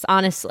problems,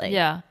 honestly.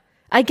 Yeah.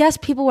 I guess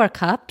people wear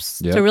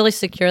cups Yeah. to really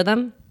secure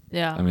them.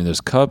 Yeah. I mean,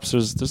 there's cups.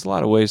 There's a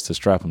lot of ways to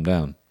strap them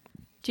down.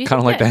 Do you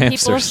kinda think like the that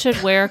people hamsters.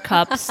 should wear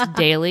cups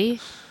daily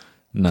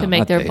No, to make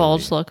not their daily.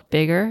 bulge look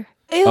bigger?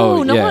 Ew,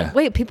 Oh, no yeah. one.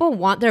 Wait, people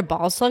want their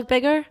balls to look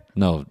bigger?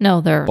 No, No,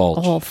 their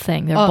Bulge. whole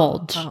thing, their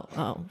bulge.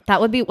 Oh.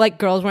 That would be like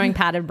girls wearing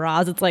padded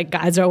bras. It's like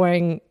guys are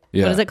wearing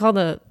Yeah. what is it called?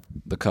 the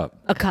cup.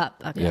 A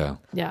cup. Okay. Yeah.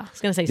 Yeah. I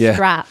was gonna say Yeah.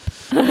 strap.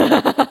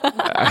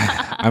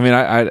 I mean,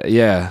 I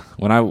yeah.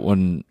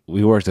 When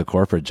we worked a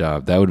corporate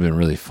job, that would have been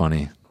really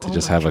funny to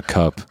just have a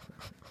cup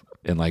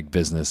in like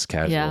business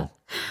casual. Yeah.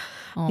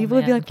 Oh, People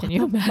would be man, like, can "What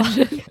you the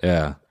imagine?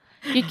 Yeah.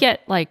 You'd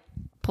get like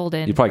pulled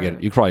in. You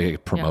probably for,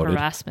 get promoted.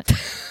 harassment.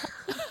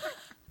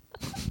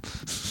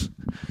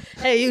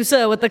 Hey, you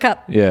sir with the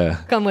cup.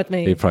 Yeah. Come with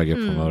me. You probably get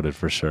promoted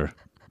for sure.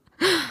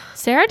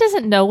 Sarah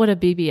doesn't know what a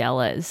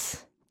BBL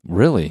is.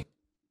 Really?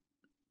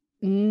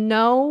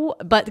 No,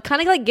 but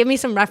kind of like give me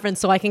some reference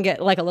so I can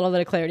get like a little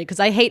bit of clarity because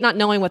I hate not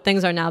knowing what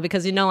things are now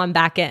because I'm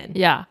back in.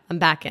 Yeah. I'm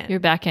back in. You're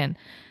back in.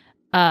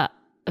 A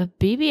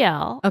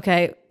BBL.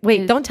 Okay.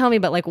 Wait, don't tell me,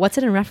 but like what's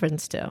it in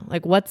reference to?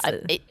 Like what's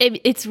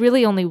It's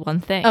really only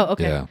one thing. Oh,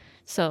 okay. Yeah.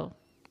 So,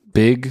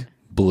 Big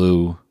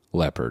blue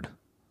leopard.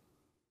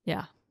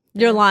 yeah.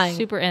 You're lying.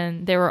 Super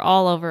in. They were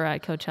all over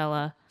at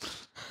Coachella.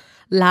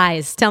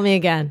 Lies. Tell me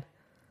again.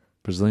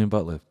 Brazilian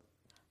butt lift.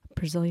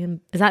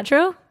 Brazilian. Is that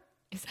true?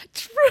 Is that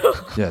true?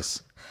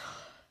 Yes.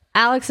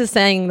 Alex is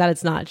saying that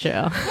it's not true.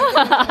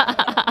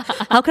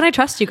 How can I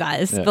trust you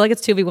guys? I feel like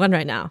it's 2v1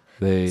 right now.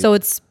 So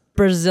it's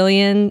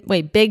Brazilian.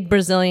 Wait, big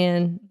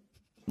Brazilian.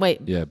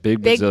 Wait. Yeah,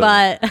 big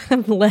butt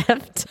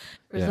lift.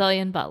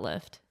 Brazilian butt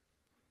lift.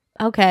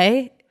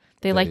 Okay.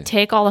 They like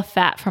take all the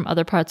fat from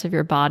other parts of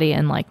your body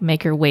and like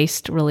make your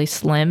waist really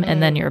slim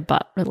and then your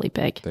butt really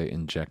big. They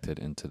inject it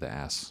into the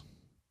ass.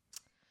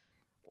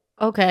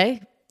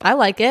 Okay. I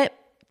like it.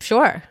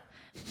 Sure.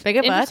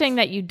 Bigger butt. Interesting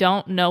that you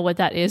don't know what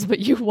that is, but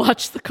you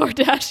watch the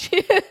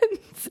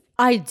Kardashians.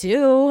 I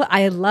do.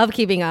 I love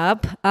keeping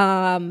up.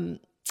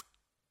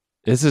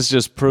 This is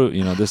just proof,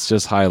 this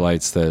just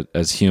highlights that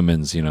as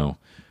humans,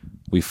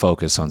 we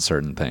focus on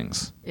certain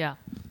things. Yeah.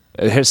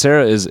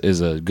 Sarah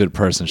is a good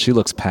person. She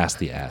looks past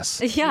the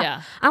ass.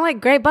 Yeah. I'm like,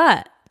 great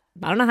butt.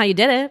 I don't know how you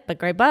did it, but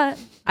great butt.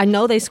 I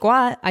know they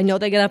squat. I know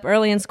they get up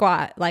early and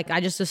squat. Like, I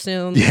just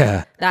assume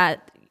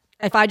that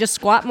if I just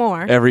squat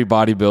more. Every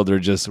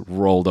bodybuilder just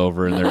rolled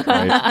over in their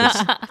grave.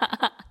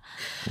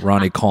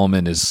 Ronnie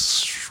Coleman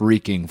is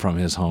shrieking from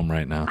his home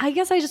right now. I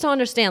guess I just don't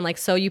understand. Like,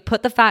 so you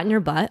put the fat in your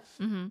butt,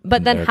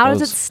 but then how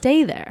does it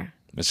stay there?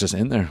 It's just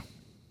in there.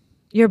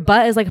 Your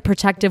butt is like a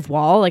protective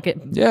wall. Like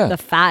the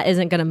fat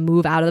isn't going to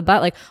move out of the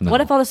butt. Like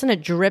what if all of a sudden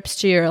it drips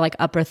to your like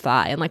upper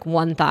thigh and like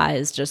one thigh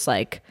is just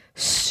like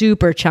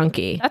super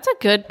chunky? That's a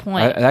good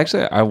point. I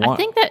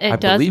think that it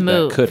does believe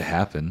move. That could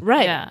happen.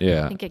 Right.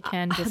 Yeah. I think it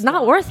can. It's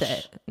not worth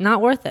it.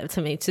 Not worth it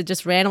to me to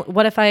just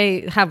what if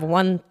I have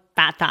one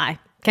fat thigh?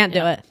 Can't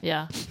do it.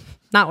 Yeah.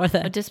 Not worth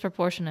it. A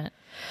disproportionate.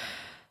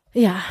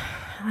 Yeah.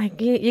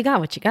 Like you got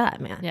what you got,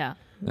 man. Yeah.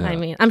 I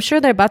mean, I'm sure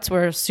their butts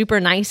were super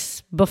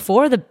nice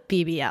before the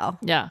BBL.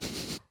 Yeah.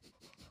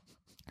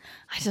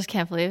 I just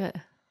can't believe it.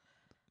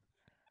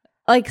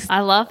 Like I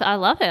love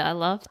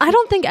it. I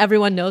don't think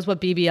everyone knows what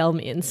BBL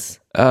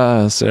means.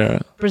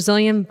 Sarah.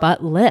 Brazilian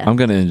butt lift. I'm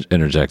going to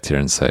interject here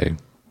and say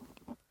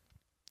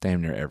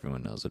damn near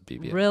everyone knows what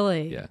BBL is.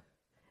 Really? Yeah.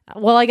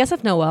 Well, I guess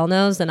if Noel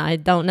knows, then I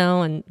don't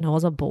know, and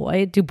Noel's a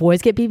boy. Do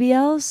boys get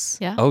BBLs?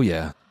 Yeah. Oh,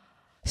 yeah.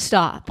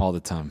 Stop. All the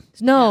time.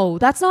 No,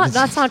 that's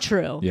not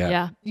true. Yeah.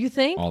 Yeah. You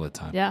think? All the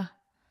time. Yeah.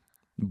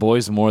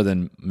 Boys more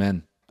than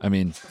men. I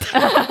mean.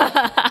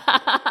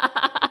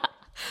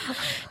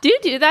 Do you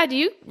do that? Do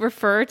you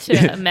refer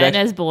to men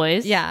as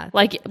boys? Yeah.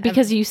 Like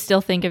because you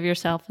still think of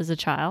yourself as a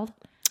child?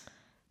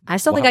 I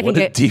still think I can what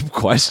get a deep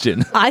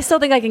question. I still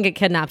think I can get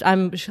kidnapped.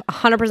 I'm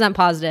 100%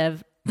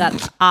 positive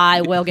that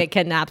I will get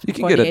kidnapped You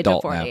can before get the age of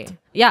adult 40. napped.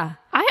 Yeah.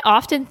 I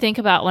often think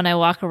about when I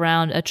walk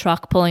around a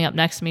truck pulling up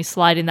next to me,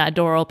 sliding that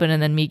door open,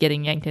 and then me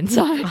getting yanked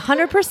inside.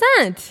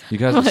 100%. You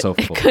guys are so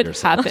It full of could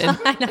yourself.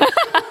 happen.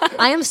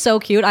 I am so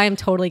cute. I am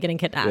totally getting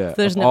kidnapped. Yeah.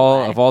 There's Of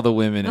all the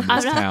women in this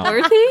I'm not town.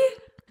 worthy.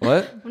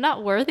 What? I'm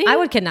not worthy. I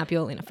would kidnap you,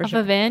 Alina, for of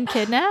sure. a van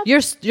kidnap.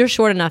 You're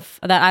short enough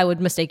that I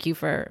would mistake you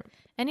for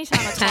Anytime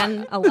I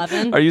 10,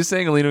 11. Are you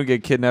saying Alina would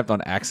get kidnapped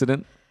on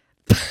accident?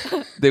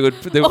 They would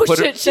Oh put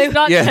shit, her. she's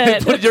not Yeah,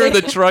 dead. they put her in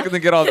the truck and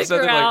then get all Kick upset.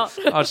 her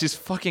They're like,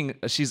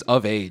 "Oh, she's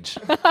of age."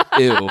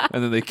 Ew,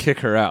 and then they kick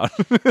her out.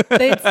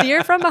 They'd see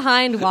her from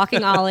behind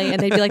walking Ollie,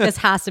 and they'd be like, "This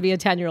has to be a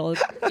 10-year-old."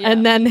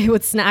 And then they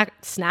would snack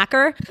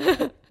her.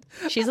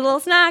 She's a little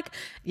snack.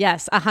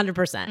 Yes,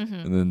 100%.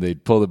 And then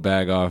they'd pull the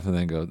bag off and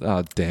then go,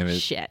 "Oh, damn it!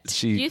 Shit.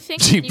 Do you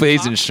think she when you pays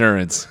walk-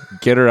 insurance.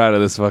 Get her out of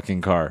this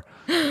fucking car."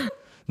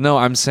 No,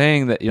 I'm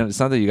saying that it's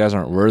not that you guys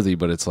aren't worthy,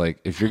 but it's like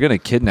if you're gonna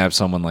kidnap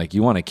someone, like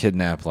you want to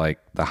kidnap like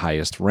the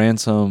highest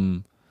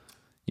ransom,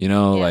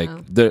 like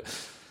the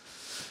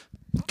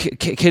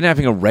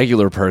kidnapping a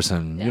regular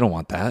person. You don't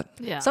want that.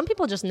 Yeah. Some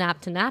people just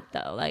nap to nap,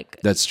 though. Like,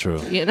 That's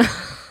true.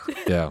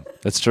 yeah,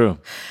 That's true.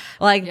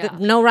 like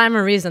no rhyme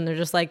or reason. They're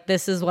just like,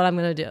 this is what I'm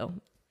gonna do.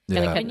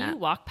 Yeah. When you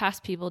walk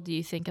past people, do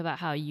you think about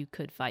how you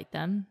could fight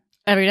them?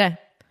 Every day.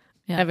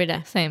 Yeah. Every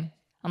day. Same.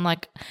 I'm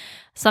like,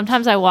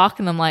 sometimes I walk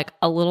and I'm like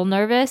a little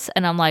nervous,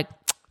 and I'm like,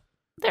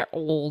 they're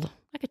old.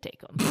 I could take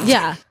them.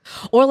 Yeah.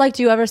 Or like,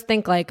 do you ever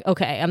think like,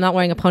 okay, I'm not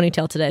wearing a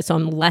ponytail today, so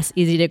I'm less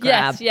easy to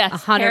grab. Yes.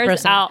 100%.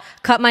 Hair's out.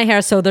 Cut my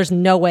hair so there's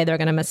no way they're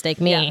gonna mistake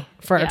me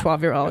for a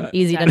 12-year-old.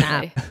 Easy to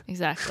nap.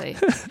 Exactly.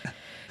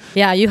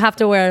 Yeah, you have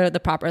to wear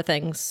the proper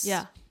things.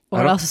 Yeah.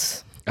 What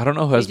else? I don't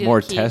know who has do more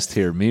the keys. test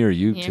here, me or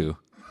you two.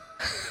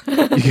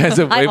 You guys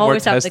have way more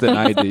always have test the than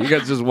I do. You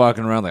guys just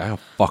walking around like, "I'll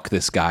fuck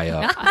this guy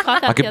up. I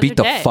thought that I could beat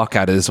the other day. fuck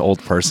out of this old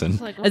person."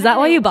 Like, Is that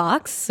why you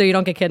box so you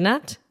don't get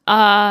kidnapped?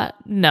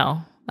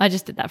 No, I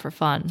just did that for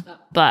fun.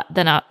 But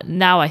then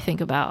now I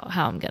think about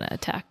how I'm gonna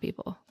attack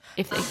people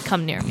if they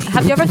come near me.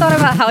 Have you ever thought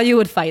about how you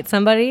would fight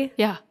somebody?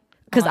 Yeah.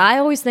 Because I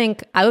always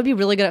think I would be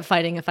really good at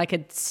fighting if I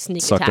could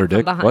sneak Suck attack their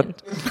dick? from behind.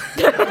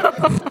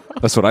 What?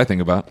 That's what I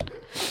think about.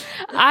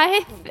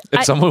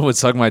 If someone would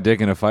suck my dick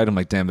in a fight, I'm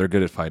like, damn, they're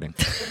good at fighting.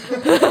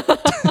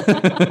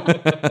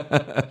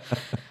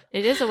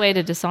 It is a way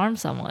to disarm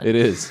someone. It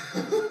is.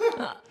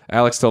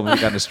 Alex told me he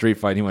got in a street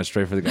fight. He went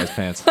straight for the guy's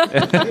pants.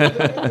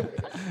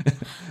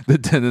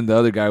 Then the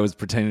other guy was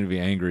pretending to be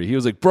angry. He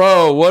was like,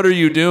 "Bro, what are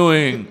you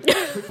doing?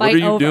 What are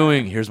you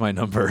doing? Here's my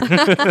number."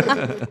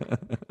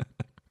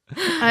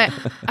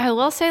 I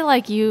will say,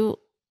 like, you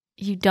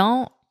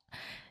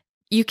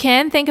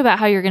can think about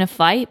how you're gonna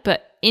fight,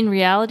 but in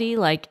reality,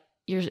 like,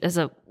 you're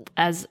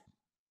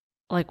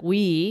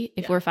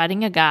if we're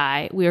fighting a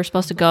guy, we are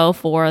supposed to go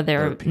for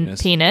their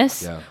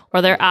penis Yeah.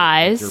 or their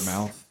eyes. Your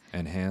mouth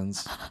and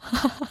hands.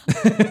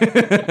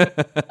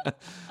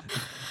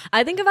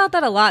 I think about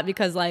that a lot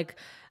because like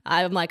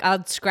I'm like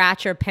I'll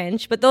scratch or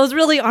pinch, but those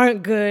really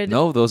aren't good.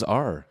 No, those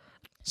are.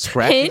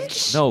 Scratching?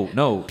 Pinch? No.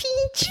 But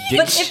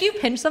if you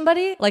pinch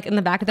somebody like in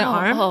the back of their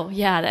arm, Oh,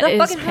 yeah, that that is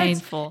fucking hurts.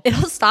 painful.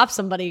 It'll stop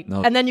somebody,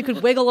 No. and then you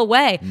could wiggle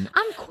away.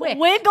 I'm quick.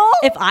 Wiggle?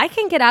 If I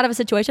can get out of a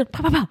situation,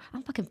 pow, pow, pow,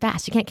 I'm fucking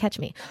fast. You can't catch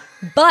me.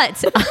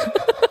 But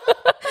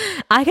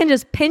I can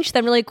just pinch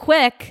them really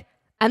quick,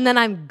 and then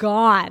I'm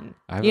gone.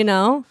 You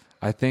know?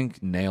 I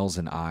think nails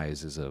and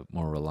eyes is a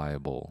more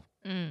reliable.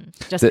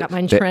 Just got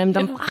mine trimmed.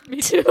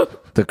 Me too.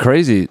 The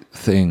crazy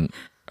thing,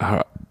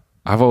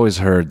 I've always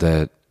heard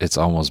that it's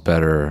almost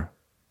better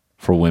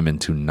for women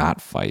to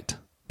not fight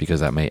because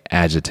that may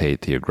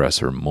agitate the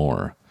aggressor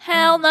more.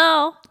 Hell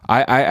no.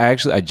 I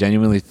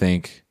genuinely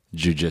think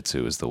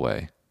jujitsu is the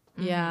way.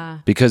 Yeah.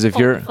 Because if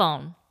you're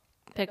Phone.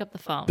 Pick up the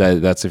phone.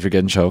 that's if you're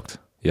getting choked.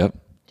 Yep.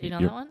 Do you know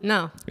that one?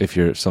 No. If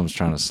someone's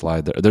trying to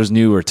slide there's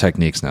newer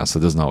techniques now, so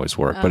it doesn't always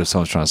work. But if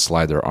someone's trying to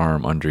slide their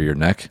arm under your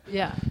neck,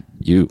 Yeah.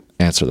 you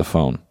answer the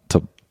phone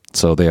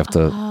so they have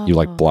to you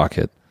like block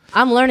it.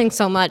 I'm learning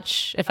so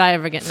much if I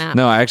ever get napped.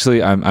 No,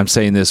 actually, I'm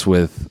saying this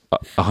with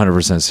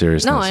 100%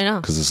 seriousness. No, I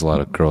know. Because there's a lot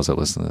of girls that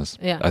listen to this.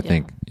 Yeah. I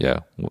think,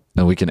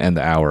 and we can end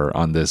the hour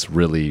on this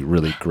really,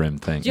 really grim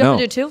thing. Do you have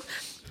to do two?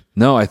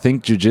 No, I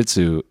think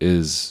jujitsu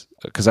is,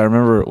 because I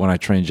remember when I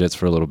trained jits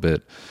for a little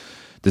bit,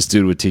 this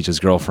dude would teach his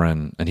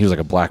girlfriend, and he was like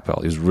a black belt.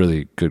 He was a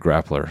really good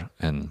grappler.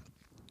 And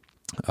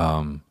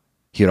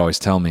he'd always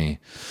tell me,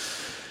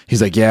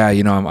 he's like, yeah,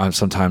 you know,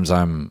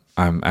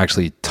 I'm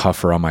actually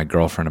tougher on my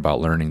girlfriend about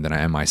learning than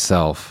I am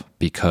myself,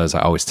 because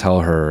I always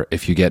tell her,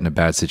 if you get in a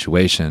bad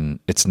situation,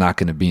 it's not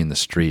going to be in the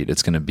street.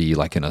 It's going to be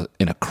like in a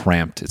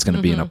cramped, it's going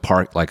to be in a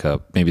park, like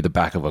maybe the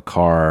back of a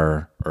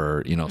car,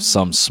 or, you know,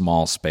 some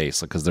small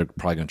space, because they're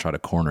probably going to try to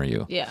corner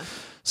you. Yeah.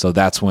 So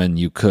that's when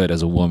you could,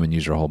 as a woman,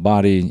 use your whole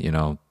body, you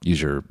know,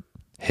 use your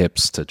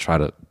hips to try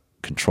to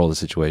control the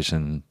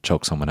situation,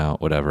 choke someone out,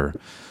 whatever.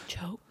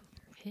 Choke.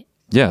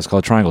 Yeah, it's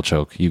called a triangle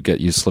choke.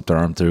 You slip their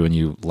arm through, and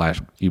you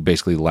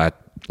basically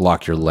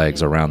lock your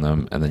legs around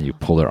them, and then you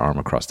pull their arm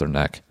across their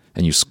neck,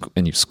 and you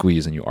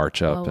squeeze and you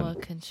arch up. Boa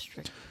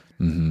constrictor.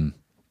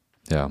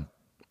 Yeah,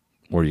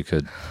 or you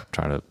could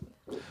try to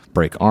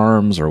break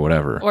arms or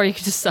whatever. Or you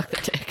could just suck the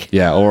dick.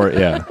 Yeah,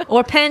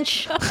 Or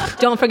pinch.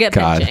 Don't forget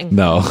God, pinching.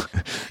 no,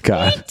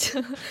 God.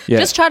 Yeah.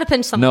 Just try to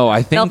pinch someone. No,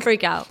 I think they'll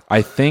freak out.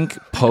 I think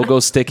pogo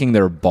sticking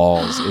their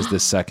balls is the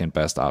second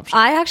best option.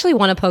 I actually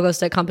won a pogo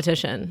stick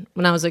competition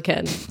when I was a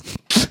kid.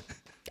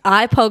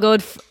 I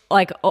pogoed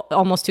like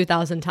almost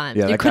 2,000 times.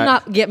 Yeah, you could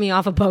not get me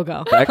off a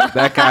pogo.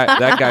 That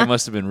guy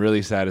must have been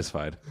really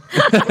satisfied.